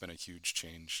think that's been a huge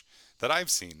change that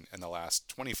I've seen in the last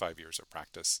 25 years of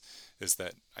practice, is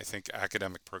that I think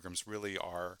academic programs really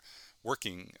are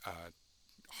working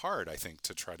hard, I think,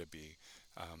 to try to be,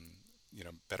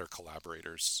 better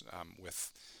collaborators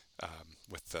with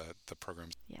the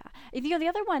programs. Yeah. The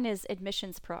other one is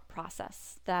admissions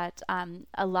process, that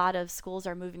a lot of schools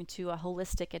are moving to a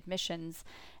holistic admissions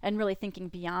and really thinking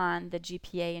beyond the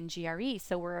GPA and GRE.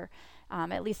 So we're,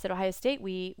 at least at Ohio State,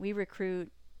 we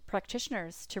recruit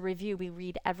practitioners to review. We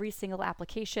read every single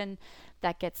application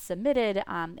that gets submitted,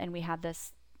 and we have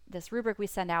this rubric we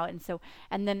send out, and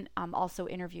then also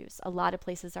interviews. A lot of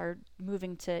places are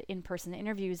moving to in-person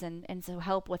interviews, and so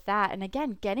help with that. And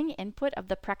again, getting input of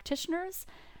the practitioners,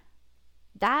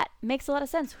 that makes a lot of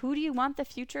sense. Who do you want the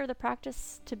future of the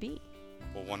practice to be?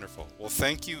 Well, wonderful. Well,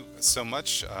 thank you so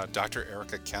much, Dr.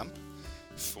 Erica Kemp,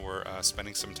 for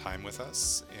spending some time with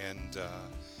us, and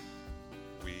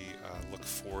we look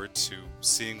forward to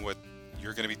seeing what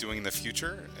you're going to be doing in the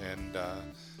future, and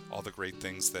all the great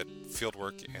things that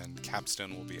fieldwork and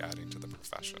capstone will be adding to the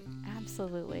profession.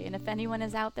 Absolutely. And if anyone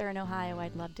is out there in Ohio,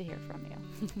 I'd love to hear from you.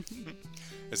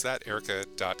 Is that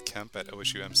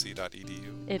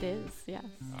erica.kemp@osumc.edu? It is, yes.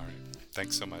 All right.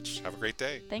 Thanks so much. Have a great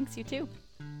day. Thanks, you too.